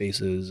and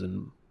spaces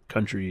and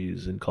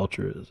countries and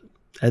cultures.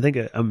 I think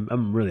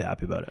I'm really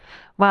happy about it.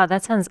 Wow,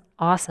 that sounds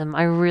awesome.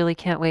 I really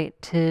can't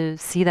wait to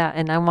see that,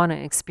 and I want to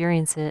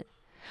experience it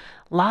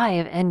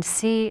live and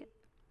see.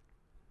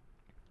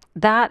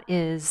 That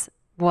is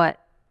what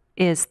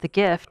is the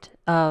gift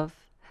of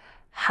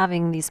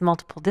having these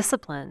multiple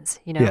disciplines,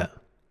 Yeah.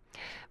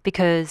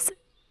 Because,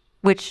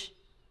 which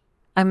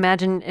I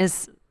imagine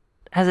is,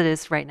 as it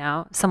is right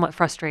now, somewhat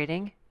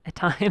frustrating at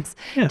times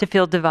Yeah. to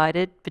feel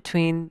divided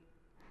between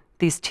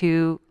these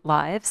two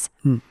lives.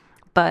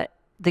 But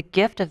the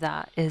gift of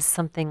that is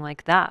something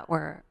like that,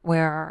 where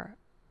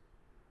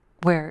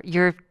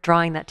you're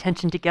drawing that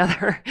tension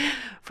together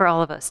for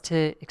all of us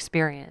to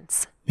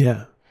experience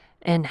Yeah.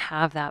 and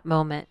have that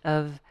moment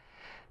of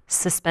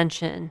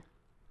suspension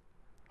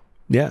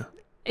Yeah.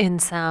 in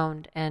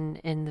sound and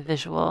in the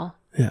visual.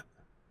 Yeah.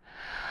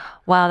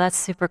 Wow, that's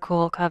super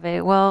cool,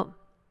 Kaveh. Well,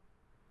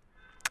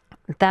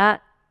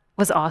 that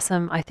was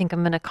awesome. I think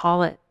I'm going to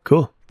call it.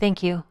 Cool.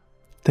 Thank you.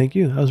 Thank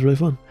you. That was really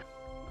fun.